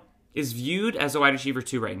Brown is viewed as a wide receiver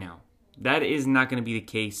 2 right now. That is not going to be the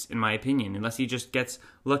case, in my opinion, unless he just gets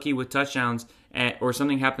lucky with touchdowns or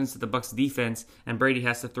something happens to the Bucs defense and Brady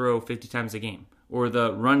has to throw 50 times a game. Or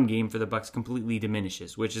the run game for the Bucs completely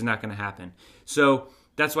diminishes, which is not going to happen. So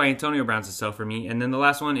that's why Antonio Brown's a sell for me. And then the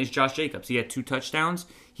last one is Josh Jacobs. He had 2 touchdowns.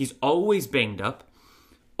 He's always banged up.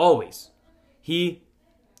 Always. He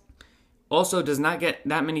also does not get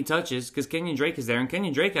that many touches because Kenyon Drake is there. And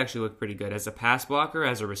Kenyon Drake actually looked pretty good as a pass blocker,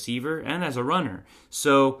 as a receiver, and as a runner.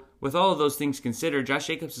 So with all of those things considered, Josh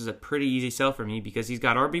Jacobs is a pretty easy sell for me because he's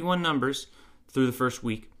got RB1 numbers through the first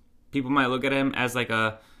week. People might look at him as like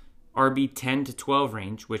a RB 10 to 12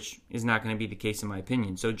 range, which is not going to be the case in my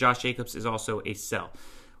opinion. So Josh Jacobs is also a sell.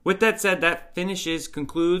 With that said, that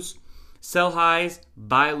concludes sell highs,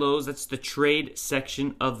 buy lows. That's the trade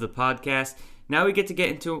section of the podcast. Now we get to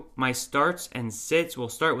get into my starts and sits. We'll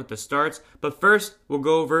start with the starts, but first we'll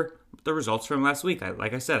go over the results from last week.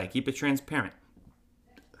 Like I said, I keep it transparent.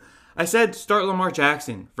 I said start Lamar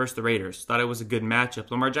Jackson versus the Raiders. Thought it was a good matchup.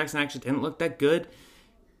 Lamar Jackson actually didn't look that good.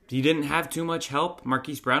 He didn't have too much help.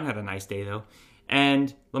 Marquise Brown had a nice day, though.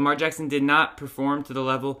 And Lamar Jackson did not perform to the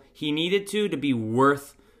level he needed to be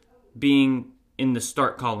worth being in the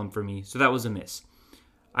start column for me. So that was a miss.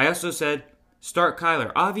 I also said start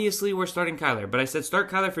Kyler. Obviously, we're starting Kyler. But I said start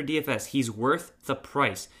Kyler for DFS. He's worth the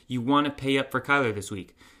price. You want to pay up for Kyler this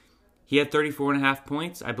week. He had 34.5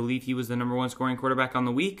 points. I believe he was the number 1 scoring quarterback on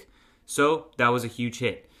the week. So that was a huge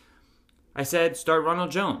hit. I said start Ronald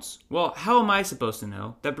Jones. Well, how am I supposed to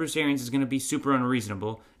know that Bruce Arians is going to be super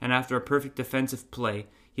unreasonable and after a perfect defensive play,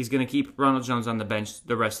 he's going to keep Ronald Jones on the bench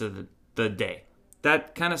the rest of the day?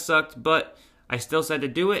 That kind of sucked, but I still said to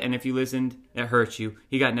do it, and if you listened, it hurt you.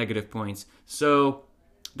 He got negative points, so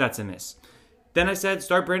that's a miss. Then I said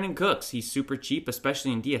start Brandon Cooks. He's super cheap,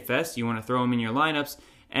 especially in DFS. You want to throw him in your lineups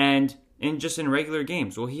and just in regular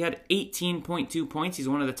games. Well, he had 18.2 points. He's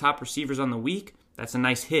one of the top receivers on the week. That's a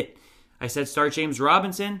nice hit. I said start James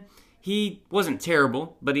Robinson. He wasn't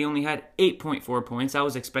terrible, but he only had 8.4 points. I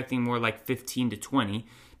was expecting more like 15 to 20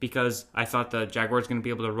 because I thought the Jaguars were going to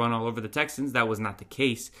be able to run all over the Texans. That was not the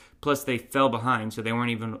case. Plus, they fell behind, so they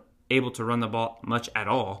weren't even able to run the ball much at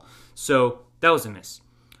all. So that was a miss.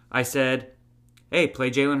 I said, hey,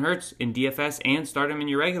 play Jalen Hurts in DFS and start him in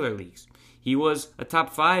your regular leagues. He was a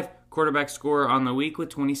top 5 quarterback scorer on the week with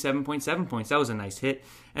 27.7 points. That was a nice hit.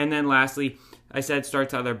 And then lastly, I said start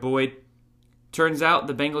Tyler Boyd. Turns out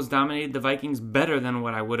the Bengals dominated the Vikings better than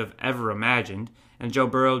what I would have ever imagined, and Joe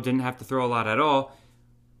Burrow didn't have to throw a lot at all,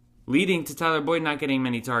 leading to Tyler Boyd not getting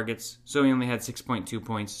many targets, so he only had 6.2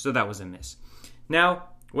 points, so that was a miss. Now,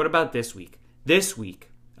 what about this week? This week,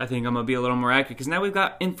 I think I'm going to be a little more accurate, because now we've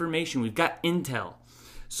got information, we've got intel.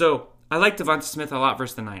 So, I like Devonta Smith a lot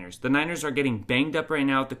versus the Niners. The Niners are getting banged up right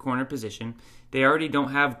now at the corner position. They already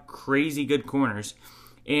don't have crazy good corners,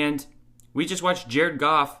 and we just watched Jared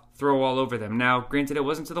Goff throw all over them. Now, granted, it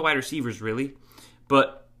wasn't to the wide receivers, really,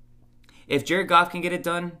 but if Jared Goff can get it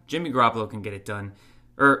done, Jimmy Garoppolo can get it done.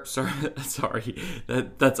 Sorry,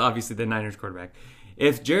 that's obviously the Niners quarterback.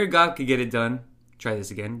 If Jared Goff can get it done, try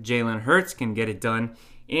this again, Jalen Hurts can get it done,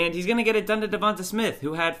 and he's going to get it done to Devonta Smith,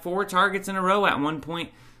 who had 4 targets in a row at one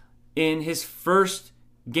point in his first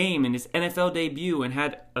game, in his NFL debut, and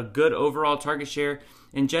had a good overall target share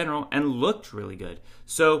in general, and looked really good.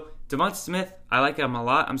 So, Devonta Smith, I like him a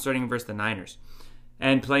lot. I'm starting him versus the Niners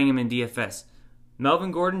and playing him in DFS.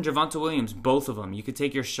 Melvin Gordon, Javonte Williams, both of them. You could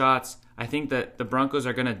take your shots. I think that the Broncos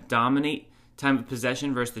are going to dominate time of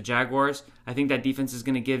possession versus the Jaguars. I think that defense is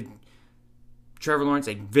going to give Trevor Lawrence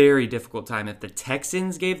a very difficult time. If the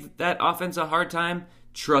Texans gave that offense a hard time,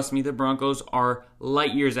 trust me, the Broncos are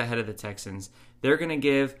light years ahead of the Texans. They're going to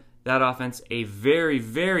give that offense a very,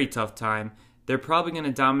 very tough time. They're probably going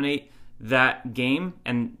to dominate that game,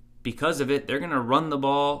 and because of it, they're going to run the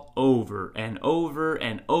ball over and over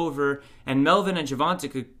and over, and Melvin and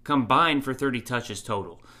Javonte could combine for 30 touches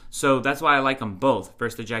total. So that's why I like them both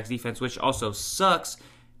versus the Jags defense, which also sucks,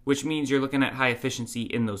 which means you're looking at high efficiency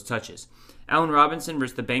in those touches. Allen Robinson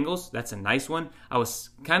versus the Bengals, that's a nice one. I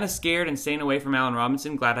was kind of scared and staying away from Allen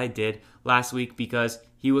Robinson. Glad I did last week because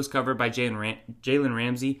he was covered by Jalen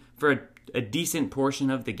Ramsey for a decent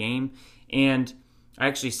portion of the game, and I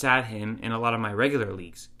actually sat him in a lot of my regular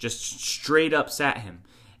leagues. Just straight up sat him.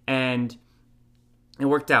 And it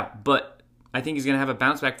worked out. But I think he's going to have a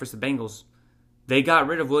bounce back versus the Bengals. They got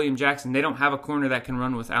rid of William Jackson. They don't have a corner that can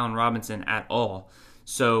run with Allen Robinson at all.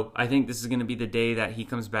 So I think this is going to be the day that he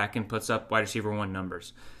comes back and puts up wide receiver 1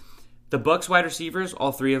 numbers. The Bucs wide receivers,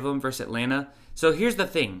 all 3 of them versus Atlanta. So here's the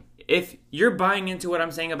thing. If you're buying into what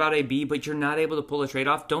I'm saying about AB, but you're not able to pull a trade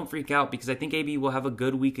off, don't freak out because I think AB will have a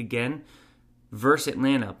good week again versus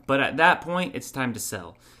Atlanta. But at that point, it's time to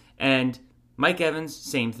sell. And Mike Evans,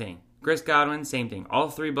 same thing. Chris Godwin, same thing. All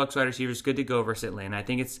 3 Bucs wide receivers good to go versus Atlanta. I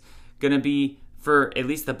think it's going to be, for at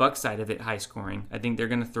least the Bucs side of it, high scoring. I think they're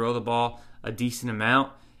going to throw the ball a decent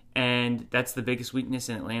amount, and that's the biggest weakness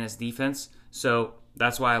in Atlanta's defense. So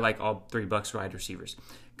that's why I like all 3 Bucs wide receivers.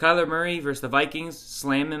 Kyler Murray versus the Vikings.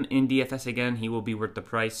 Slam him in DFS again. He will be worth the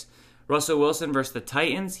price. Russell Wilson versus the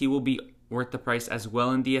Titans. He will be worth the price as well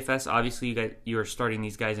in DFS. Obviously, you are starting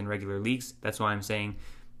these guys in regular leagues. That's why I'm saying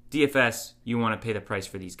DFS, you want to pay the price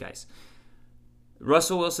for these guys.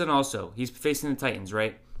 Russell Wilson also. He's facing the Titans,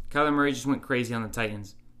 right? Kyler Murray just went crazy on the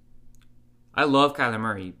Titans. I love Kyler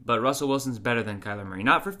Murray, but Russell Wilson's better than Kyler Murray.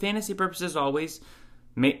 Not for fantasy purposes always.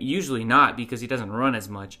 Usually not because he doesn't run as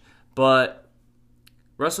much. But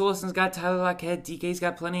Russell Wilson's got Tyler Lockett. DK's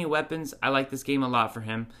got plenty of weapons. I like this game a lot for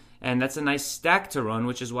him. And that's a nice stack to run,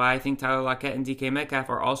 which is why I think Tyler Lockett and DK Metcalf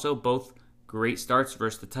are also both great starts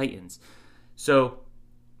versus the Titans. So,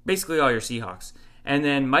 basically all your Seahawks. And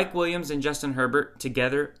then Mike Williams and Justin Herbert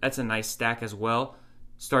together, that's a nice stack as well.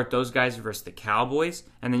 Start those guys versus the Cowboys,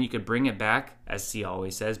 and then you could bring it back, as C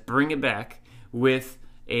always says, bring it back with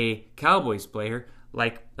a Cowboys player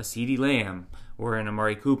like a CeeDee Lamb or an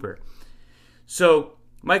Amari Cooper. So,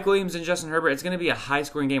 Mike Williams and Justin Herbert, it's going to be a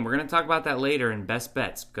high-scoring game. We're going to talk about that later in best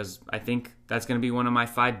bets because I think that's going to be one of my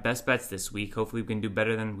 5 best bets this week. Hopefully we can do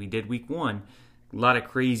better than we did week 1. A lot of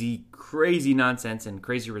crazy nonsense and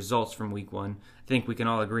crazy results from week 1. I think we can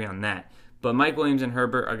all agree on that. But Mike Williams and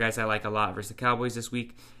Herbert are guys I like a lot versus the Cowboys this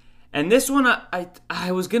week. And this one,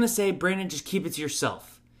 I was going to say, Brandon, just keep it to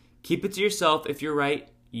yourself. Keep it to yourself. If you're right,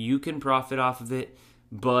 you can profit off of it.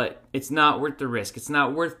 But it's not worth the risk. It's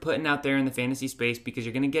not worth putting out there in the fantasy space because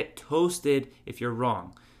you're going to get toasted if you're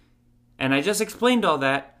wrong. And I just explained all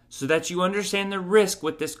that so that you understand the risk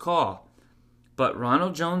with this call. But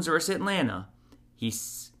Ronald Jones versus Atlanta,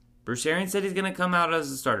 Bruce Arians said he's going to come out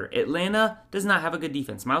as a starter. Atlanta does not have a good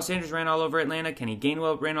defense. Miles Sanders ran all over Atlanta. Kenny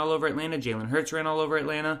Gainwell ran all over Atlanta. Jalen Hurts ran all over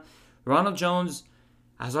Atlanta. Ronald Jones,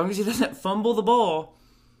 as long as he doesn't fumble the ball,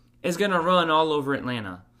 is going to run all over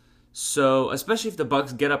Atlanta. So, especially if the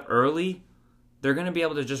Bucs get up early, they're going to be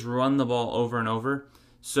able to just run the ball over and over.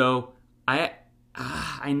 So, I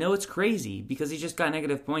know it's crazy because he just got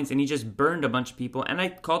negative points and he just burned a bunch of people. And I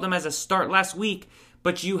called him as a start last week,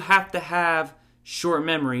 but you have to have short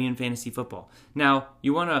memory in fantasy football. Now,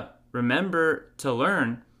 you want to remember to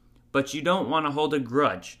learn but you don't want to hold a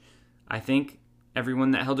grudge. I think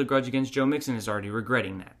everyone that held a grudge against Joe Mixon is already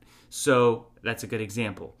regretting that. So that's a good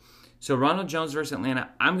example. So Ronald Jones versus Atlanta,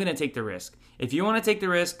 I'm going to take the risk. If you want to take the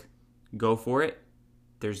risk, go for it.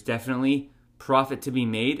 There's definitely profit to be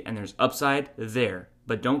made, and there's upside there.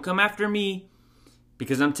 But don't come after me,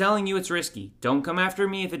 because I'm telling you it's risky. Don't come after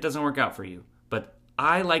me if it doesn't work out for you. But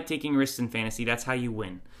I like taking risks in fantasy. That's how you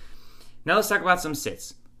win. Now let's talk about some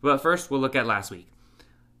sits. But first, we'll look at last week.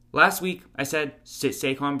 Last week, I said sit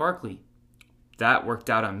Saquon Barkley. That worked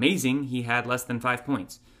out amazing. He had less than 5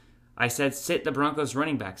 points. I said sit the Broncos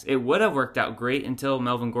running backs. It would have worked out great until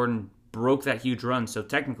Melvin Gordon broke that huge run, so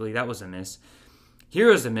technically that was a miss. Here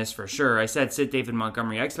was a miss for sure. I said sit David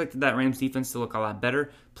Montgomery. I expected that Rams defense to look a lot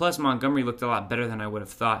better. Plus, Montgomery looked a lot better than I would have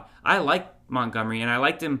thought. I liked Montgomery, and I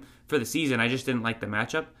liked him for the season. I just didn't like the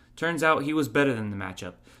matchup. Turns out he was better than the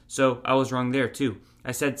matchup. So I was wrong there too.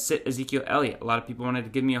 I said sit Ezekiel Elliott. A lot of people wanted to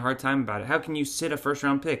give me a hard time about it. How can you sit a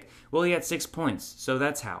first-round pick? Well, he had 6 points, so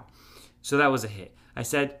that's how. So that was a hit. I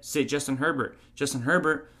said sit Justin Herbert. Justin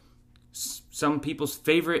Herbert, some people's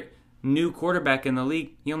favorite new quarterback in the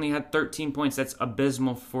league, he only had 13 points. That's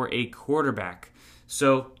abysmal for a quarterback.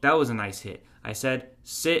 So that was a nice hit. I said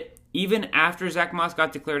sit even after Zach Moss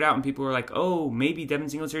got declared out and people were like, oh, maybe Devin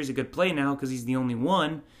Singletary's a good play now because he's the only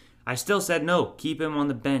one. I still said no, keep him on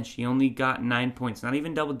the bench. He only got 9 points, not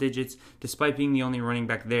even double digits, despite being the only running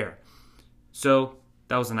back there. So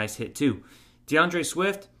that was a nice hit too. DeAndre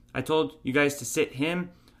Swift, I told you guys to sit him.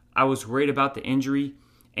 I was worried about the injury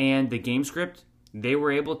and the game script. They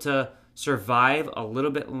were able to survive a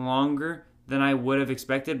little bit longer than I would have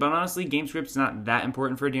expected. But honestly, game script's not that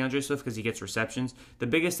important for DeAndre Swift because he gets receptions. The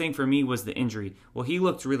biggest thing for me was the injury. Well, he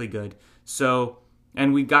looked really good.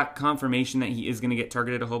 And we got confirmation that he is going to get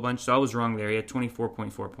targeted a whole bunch. So I was wrong there. He had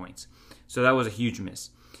 24.4 points. So that was a huge miss.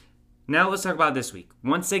 Now let's talk about this week.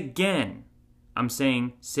 Once again, I'm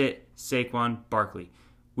saying sit Saquon Barkley.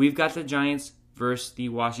 We've got the Giants versus the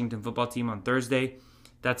Washington football team on Thursday.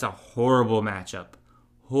 That's a horrible matchup.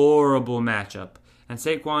 Horrible matchup. And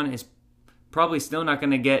Saquon is probably still not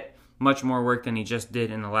going to get much more work than he just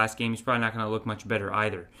did in the last game. He's probably not going to look much better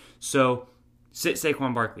either. So, sit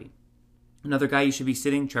Saquon Barkley. Another guy you should be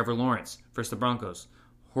sitting, Trevor Lawrence versus the Broncos.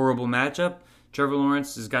 Horrible matchup. Trevor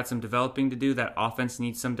Lawrence has got some developing to do. That offense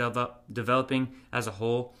needs some developing as a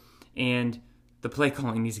whole. And the play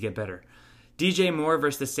calling needs to get better. DJ Moore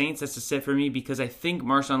versus the Saints, that's a sit for me because I think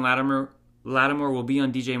Marshawn Lattimore will be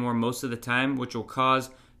on DJ Moore most of the time, which will cause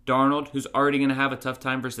Darnold, who's already going to have a tough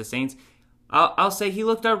time versus the Saints. I'll say he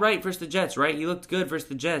looked all right versus the Jets, right? He looked good versus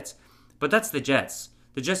the Jets. But that's the Jets.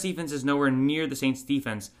 The Jets defense is nowhere near the Saints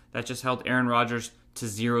defense that just held Aaron Rodgers to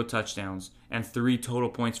 0 touchdowns and 3 total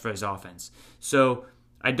points for his offense. So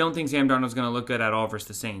I don't think Sam Darnold's going to look good at all versus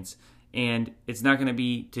the Saints. And it's not going to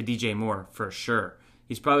be to DJ Moore for sure.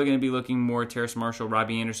 He's probably going to be looking more Terrace Marshall,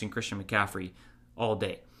 Robbie Anderson, Christian McCaffrey all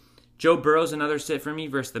day. Joe Burrow's another sit for me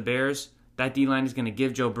versus the Bears. That D-line is going to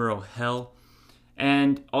give Joe Burrow hell.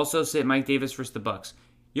 And also sit Mike Davis versus the Bucks.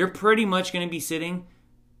 You're pretty much going to be sitting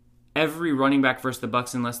every running back versus the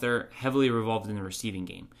Bucks unless they're heavily revolved in the receiving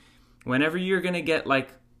game. Whenever you're going to get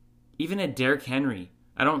even a Derrick Henry,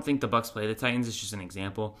 I don't think the Bucks play the Titans, it's just an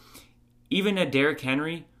example. Even a Derrick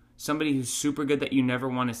Henry, somebody who's super good that you never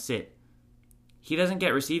want to sit, he doesn't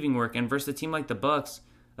get receiving work. And versus a team like the Bucks,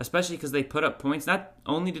 especially because they put up points, not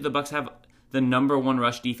only do the Bucks have the number 1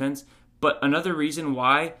 rush defense, but another reason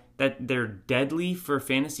why that they're deadly for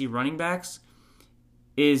fantasy running backs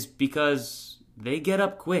is because they get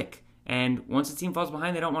up quick. And once a team falls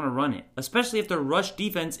behind, they don't want to run it, especially if the rush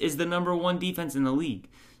defense is the number 1 defense in the league.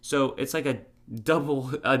 So it's like a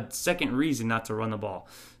second reason not to run the ball.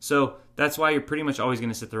 So that's why you're pretty much always going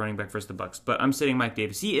to sit the running back versus the Bucks. But I'm sitting Mike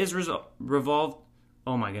Davis. He is involved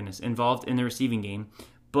in the receiving game,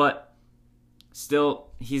 but still,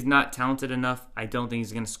 he's not talented enough. I don't think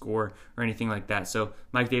he's going to score or anything like that. So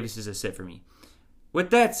Mike Davis is a sit for me. With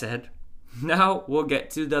that said, now we'll get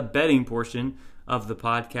to the betting portion of the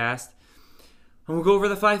podcast. And we'll go over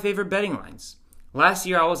the 5 favorite betting lines. Last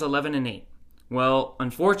year, I was 11-8. Well,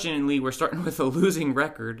 unfortunately, we're starting with a losing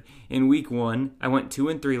record in week 1. I went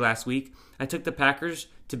 2-3 last week. I took the Packers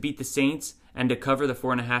to beat the Saints and to cover the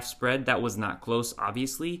 4.5 spread. That was not close,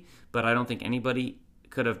 obviously, but I don't think anybody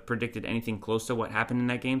could have predicted anything close to what happened in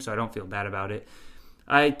that game, so I don't feel bad about it.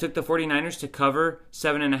 I took the 49ers to cover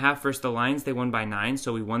 7.5 versus the Lions. They won by 9,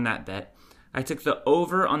 so we won that bet. I took the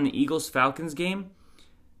over on the Eagles-Falcons game.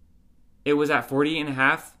 It was at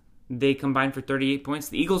 40.5. They combined for 38 points.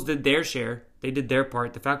 The Eagles did their share. They did their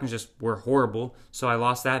part. The Falcons just were horrible, so I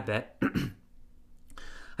lost that bet.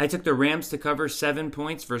 I took the Rams to cover 7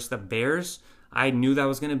 points versus the Bears. I knew that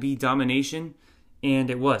was going to be domination, and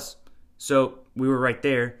it was. So we were right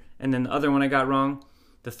there. And then the other one I got wrong,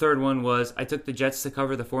 the third one was I took the Jets to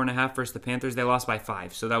cover the 4.5 versus the Panthers. They lost by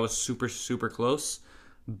 5, so that was super, super close,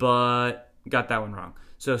 but got that one wrong.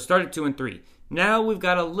 So started 2-3. Now we've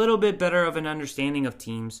got a little bit better of an understanding of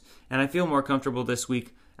teams, and I feel more comfortable this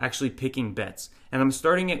week actually picking bets. And I'm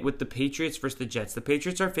starting it with the Patriots versus the Jets. The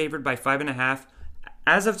Patriots are favored by 5.5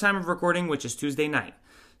 as of time of recording, which is Tuesday night.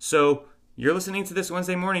 So you're listening to this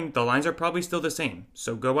Wednesday morning, the lines are probably still the same.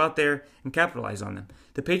 So go out there and capitalize on them.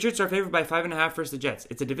 The Patriots are favored by 5.5 versus the Jets.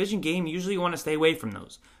 It's a division game. Usually you want to stay away from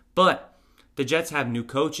those. But the Jets have new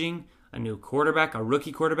coaching, a new quarterback, a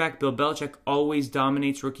rookie quarterback. Bill Belichick always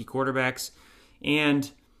dominates rookie quarterbacks. And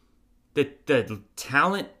the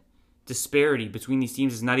talent disparity between these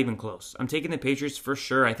teams is not even close. I'm taking the Patriots for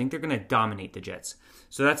sure. I think they're going to dominate the Jets.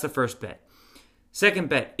 So that's the first bet. Second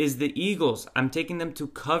bet is the Eagles. I'm taking them to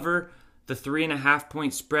cover the 3.5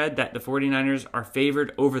 point spread that the 49ers are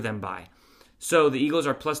favored over them by. So the Eagles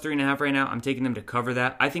are plus 3.5 right now. I'm taking them to cover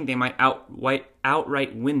that. I think they might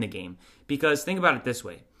outright win the game. Because think about it this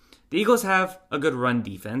way. The Eagles have a good run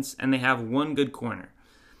defense, and they have one good corner.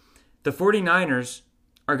 The 49ers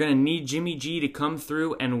are going to need Jimmy G to come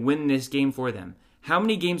through and win this game for them. How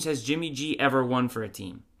many games has Jimmy G ever won for a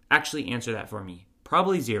team? Actually answer that for me.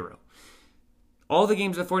 Probably 0. All the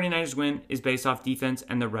games the 49ers win is based off defense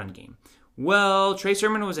and the run game. Well, Trey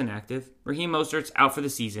Sermon was inactive. Raheem Mostert's out for the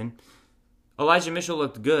season. Elijah Mitchell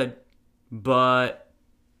looked good, but,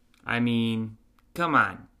 I mean, come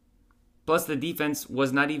on. Plus, the defense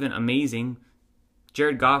was not even amazing.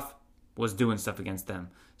 Jared Goff was doing stuff against them.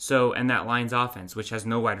 So, and that Lions offense, which has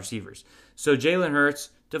no wide receivers. So, Jalen Hurts,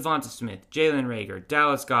 Devonta Smith, Jalen Reagor,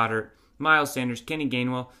 Dallas Goedert, Miles Sanders, Kenny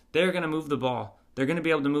Gainwell, they're going to move the ball. They're going to be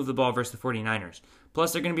able to move the ball versus the 49ers.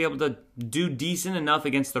 Plus, they're going to be able to do decent enough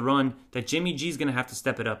against the run that Jimmy G's going to have to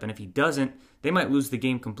step it up. And if he doesn't, they might lose the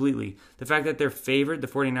game completely. The fact that they're favored, the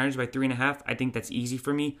 49ers, by 3.5, I think that's easy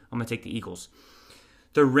for me. I'm going to take the Eagles.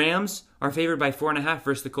 The Rams are favored by 4.5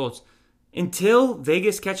 versus the Colts. Until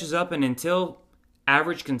Vegas catches up and until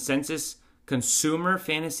average consensus consumer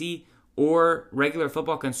fantasy or regular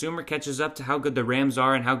football consumer catches up to how good the Rams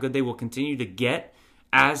are and how good they will continue to get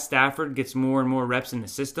as Stafford gets more and more reps in the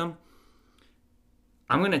system,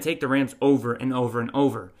 I'm going to take the Rams over and over and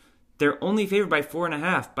over. They're only favored by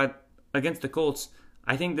 4.5, but against the Colts,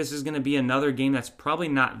 I think this is going to be another game that's probably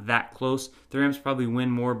not that close. The Rams probably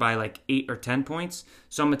win more by like 8 or 10 points,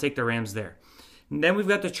 so I'm going to take the Rams there. And then we've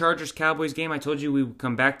got the Chargers-Cowboys game. I told you we would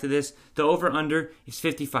come back to this. The over-under is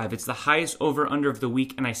 55. It's the highest over-under of the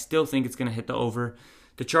week, and I still think it's going to hit the over.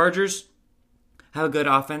 The Chargers have a good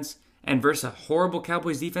offense, and versus a horrible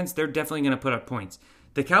Cowboys defense, they're definitely going to put up points.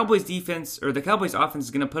 The Cowboys defense, or the Cowboys offense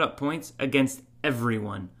is going to put up points against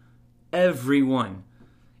everyone. Everyone.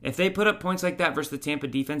 If they put up points like that versus the Tampa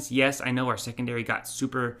defense, yes, I know our secondary got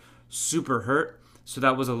super, super hurt, so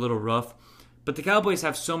that was a little rough. But the Cowboys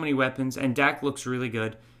have so many weapons, and Dak looks really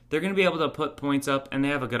good. They're going to be able to put points up, and they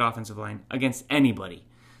have a good offensive line against anybody.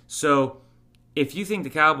 So if you think the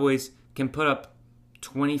Cowboys can put up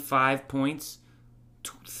 25 points,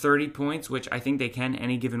 30 points, which I think they can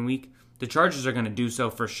any given week, the Chargers are going to do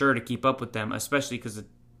so for sure to keep up with them, especially because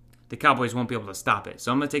the Cowboys won't be able to stop it.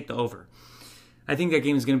 So I'm going to take the over. I think that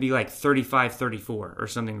game is going to be like 35-34 or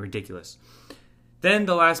something ridiculous. Then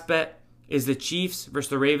the last bet is the Chiefs versus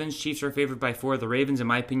the Ravens. Chiefs are favored by 4. The Ravens, in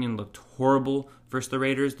my opinion, looked horrible versus the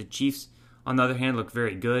Raiders. The Chiefs, on the other hand, look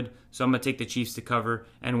very good. So I'm going to take the Chiefs to cover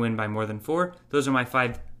and win by more than 4. Those are my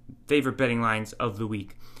 5 favorite betting lines of the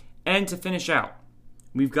week. And to finish out,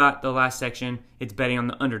 we've got the last section. It's betting on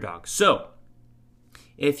the underdog. So,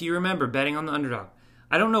 if you remember betting on the underdog,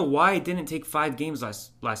 I don't know why I didn't take 5 games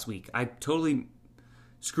last week. I totally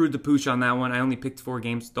screwed the pooch on that one. I only picked 4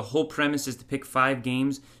 games. The whole premise is to pick 5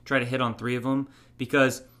 games, try to hit on 3 of them,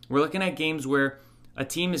 because we're looking at games where a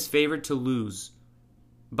team is favored to lose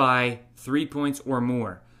by 3 points or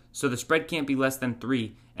more. So the spread can't be less than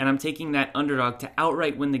 3, and I'm taking that underdog to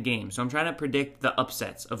outright win the game. So I'm trying to predict the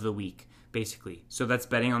upsets of the week, basically. So that's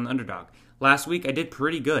betting on the underdog. Last week, I did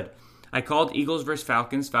pretty good. I called Eagles versus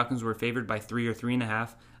Falcons. Falcons were favored by 3 or 3.5.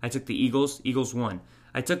 I took the Eagles. Eagles won.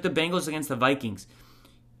 I took the Bengals against the Vikings.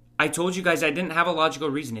 I told you guys I didn't have a logical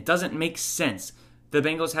reason. It doesn't make sense. The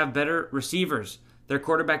Bengals have better receivers. Their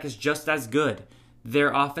quarterback is just as good.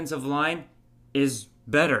 Their offensive line is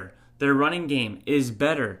better. Their running game is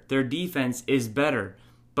better. Their defense is better.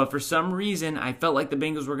 But for some reason, I felt like the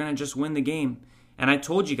Bengals were going to just win the game. And I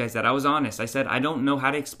told you guys that. I was honest. I said, I don't know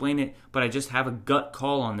how to explain it, but I just have a gut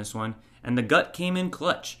call on this one. And the gut came in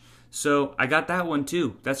clutch. So I got that one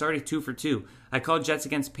too. That's already 2 for 2. I called Jets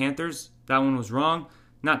against Panthers. that one was wrong.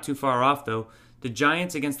 Not too far off, though. The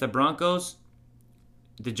Giants against the Broncos,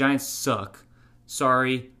 the Giants suck.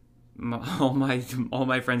 Sorry, all my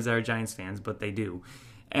friends that are Giants fans, but they do.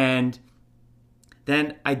 And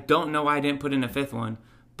then I don't know why I didn't put in a fifth one,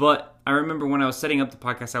 but I remember when I was setting up the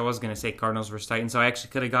podcast, I was going to say Cardinals versus Titans, so I actually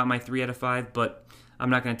could have got my 3 out of 5, but I'm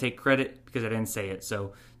not going to take credit because I didn't say it.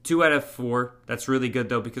 So 2 out of 4, that's really good,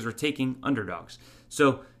 though, because we're taking underdogs.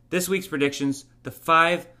 So this week's predictions, the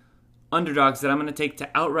 5 underdogs that I'm going to take to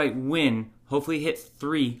outright win, hopefully hit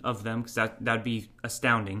 3 of them, because that'd be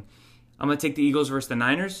astounding. I'm going to take the Eagles versus the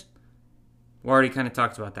Niners. We already kind of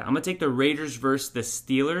talked about that. I'm going to take the Raiders versus the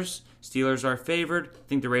Steelers. Steelers are favored. I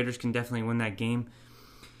think the Raiders can definitely win that game.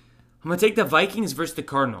 I'm going to take the Vikings versus the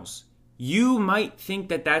Cardinals. You might think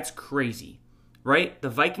that that's crazy, right? The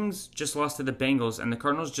Vikings just lost to the Bengals, and the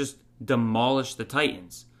Cardinals just demolished the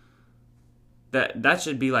Titans. That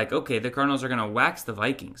should be like, okay, the Cardinals are going to wax the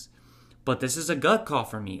Vikings. But this is a gut call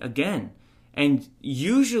for me, again. And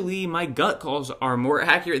usually my gut calls are more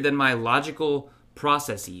accurate than my logical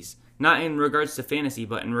processes. Not in regards to fantasy,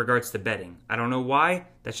 but in regards to betting. I don't know why.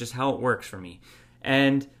 That's just how it works for me.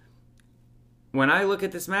 And when I look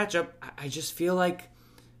at this matchup, I just feel like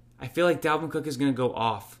Dalvin Cook is going to go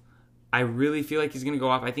off. I really feel like he's going to go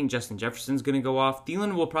off. I think Justin Jefferson's going to go off.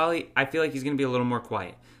 Thielen I feel like he's going to be a little more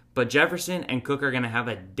quiet. But Jefferson and Cook are going to have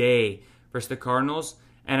a day versus the Cardinals.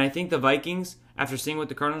 And I think the Vikings, after seeing what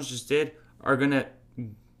the Cardinals just did, are going to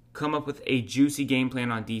come up with a juicy game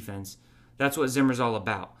plan on defense. That's what Zimmer's all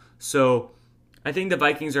about. So I think the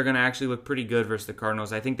Vikings are going to actually look pretty good versus the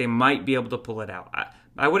Cardinals. I think they might be able to pull it out.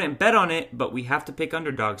 I wouldn't bet on it, but we have to pick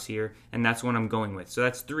underdogs here, and that's what I'm going with. So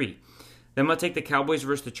that's 3. Then I'm going to take the Cowboys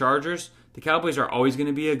versus the Chargers. The Cowboys are always going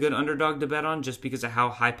to be a good underdog to bet on just because of how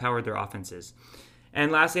high-powered their offense is.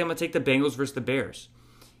 And lastly, I'm going to take the Bengals versus the Bears.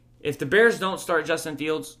 If the Bears don't start Justin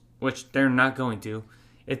Fields, which they're not going to,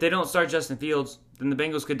 if they don't start Justin Fields, then the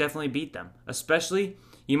Bengals could definitely beat them. Especially,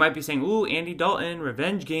 you might be saying, ooh, Andy Dalton,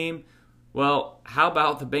 revenge game. Well, how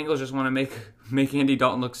about the Bengals just want to make Andy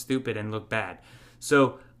Dalton look stupid and look bad?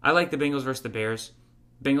 So I like the Bengals versus the Bears.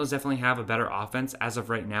 Bengals definitely have a better offense as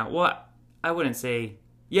of right now. Well, I wouldn't say,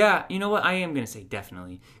 yeah, you know what? I am going to say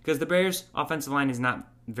definitely. Because the Bears' offensive line is not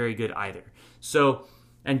very good either. So,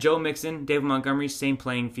 and Joe Mixon, David Montgomery, same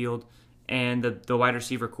playing field. And the wide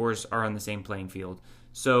receiver cores are on the same playing field.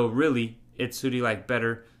 So really, it's who do you like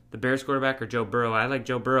better, the Bears quarterback or Joe Burrow? I like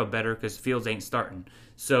Joe Burrow better because Fields ain't starting.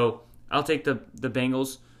 So I'll take the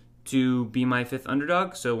Bengals to be my 5th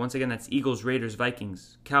underdog. So once again, that's Eagles, Raiders,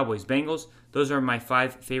 Vikings, Cowboys, Bengals. Those are my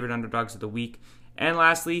 5 favorite underdogs of the week. And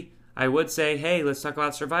lastly, I would say, hey, let's talk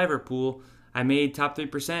about Survivor Pool. I made top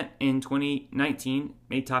 3% in 2019,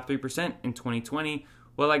 made top 3% in 2020.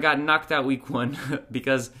 Well, I got knocked out week 1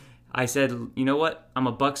 because I said, you know what? I'm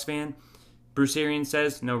a Bucs fan. Bruce Arians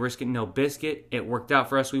says, no risk it, no biscuit. It worked out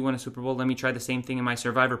for us. We won a Super Bowl. Let me try the same thing in my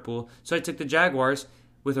Survivor Pool. So I took the Jaguars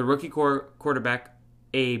with a rookie quarterback,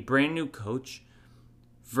 a brand new coach,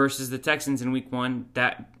 versus the Texans in week 1.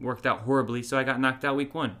 That worked out horribly, so I got knocked out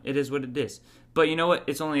week 1. It is what it is. But you know what?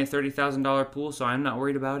 It's only a $30,000 pool, so I'm not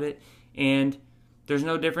worried about it. And there's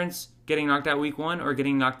no difference getting knocked out week 1 or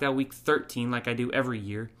getting knocked out week 13 like I do every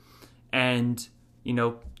year. And, you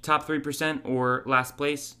know, top 3% or last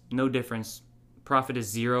place, no difference. Profit is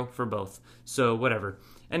 0 for both. So whatever.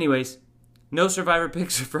 Anyways, no Survivor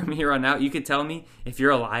picks from here on out. You could tell me if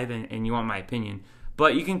you're alive and you want my opinion.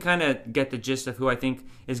 But you can kind of get the gist of who I think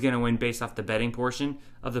is going to win based off the betting portion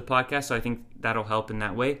of the podcast. So I think that'll help in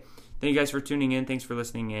that way. Thank you guys for tuning in. Thanks for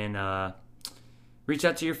listening. And reach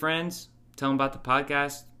out to your friends. Tell them about the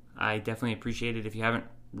podcast. I definitely appreciate it. If you haven't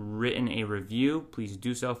written a review, please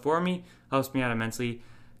do so for me. Helps me out immensely.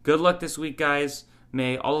 Good luck this week, guys.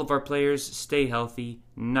 May all of our players stay healthy,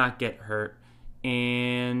 not get hurt.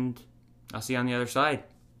 And I'll see you on the other side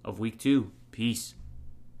of week 2. Peace.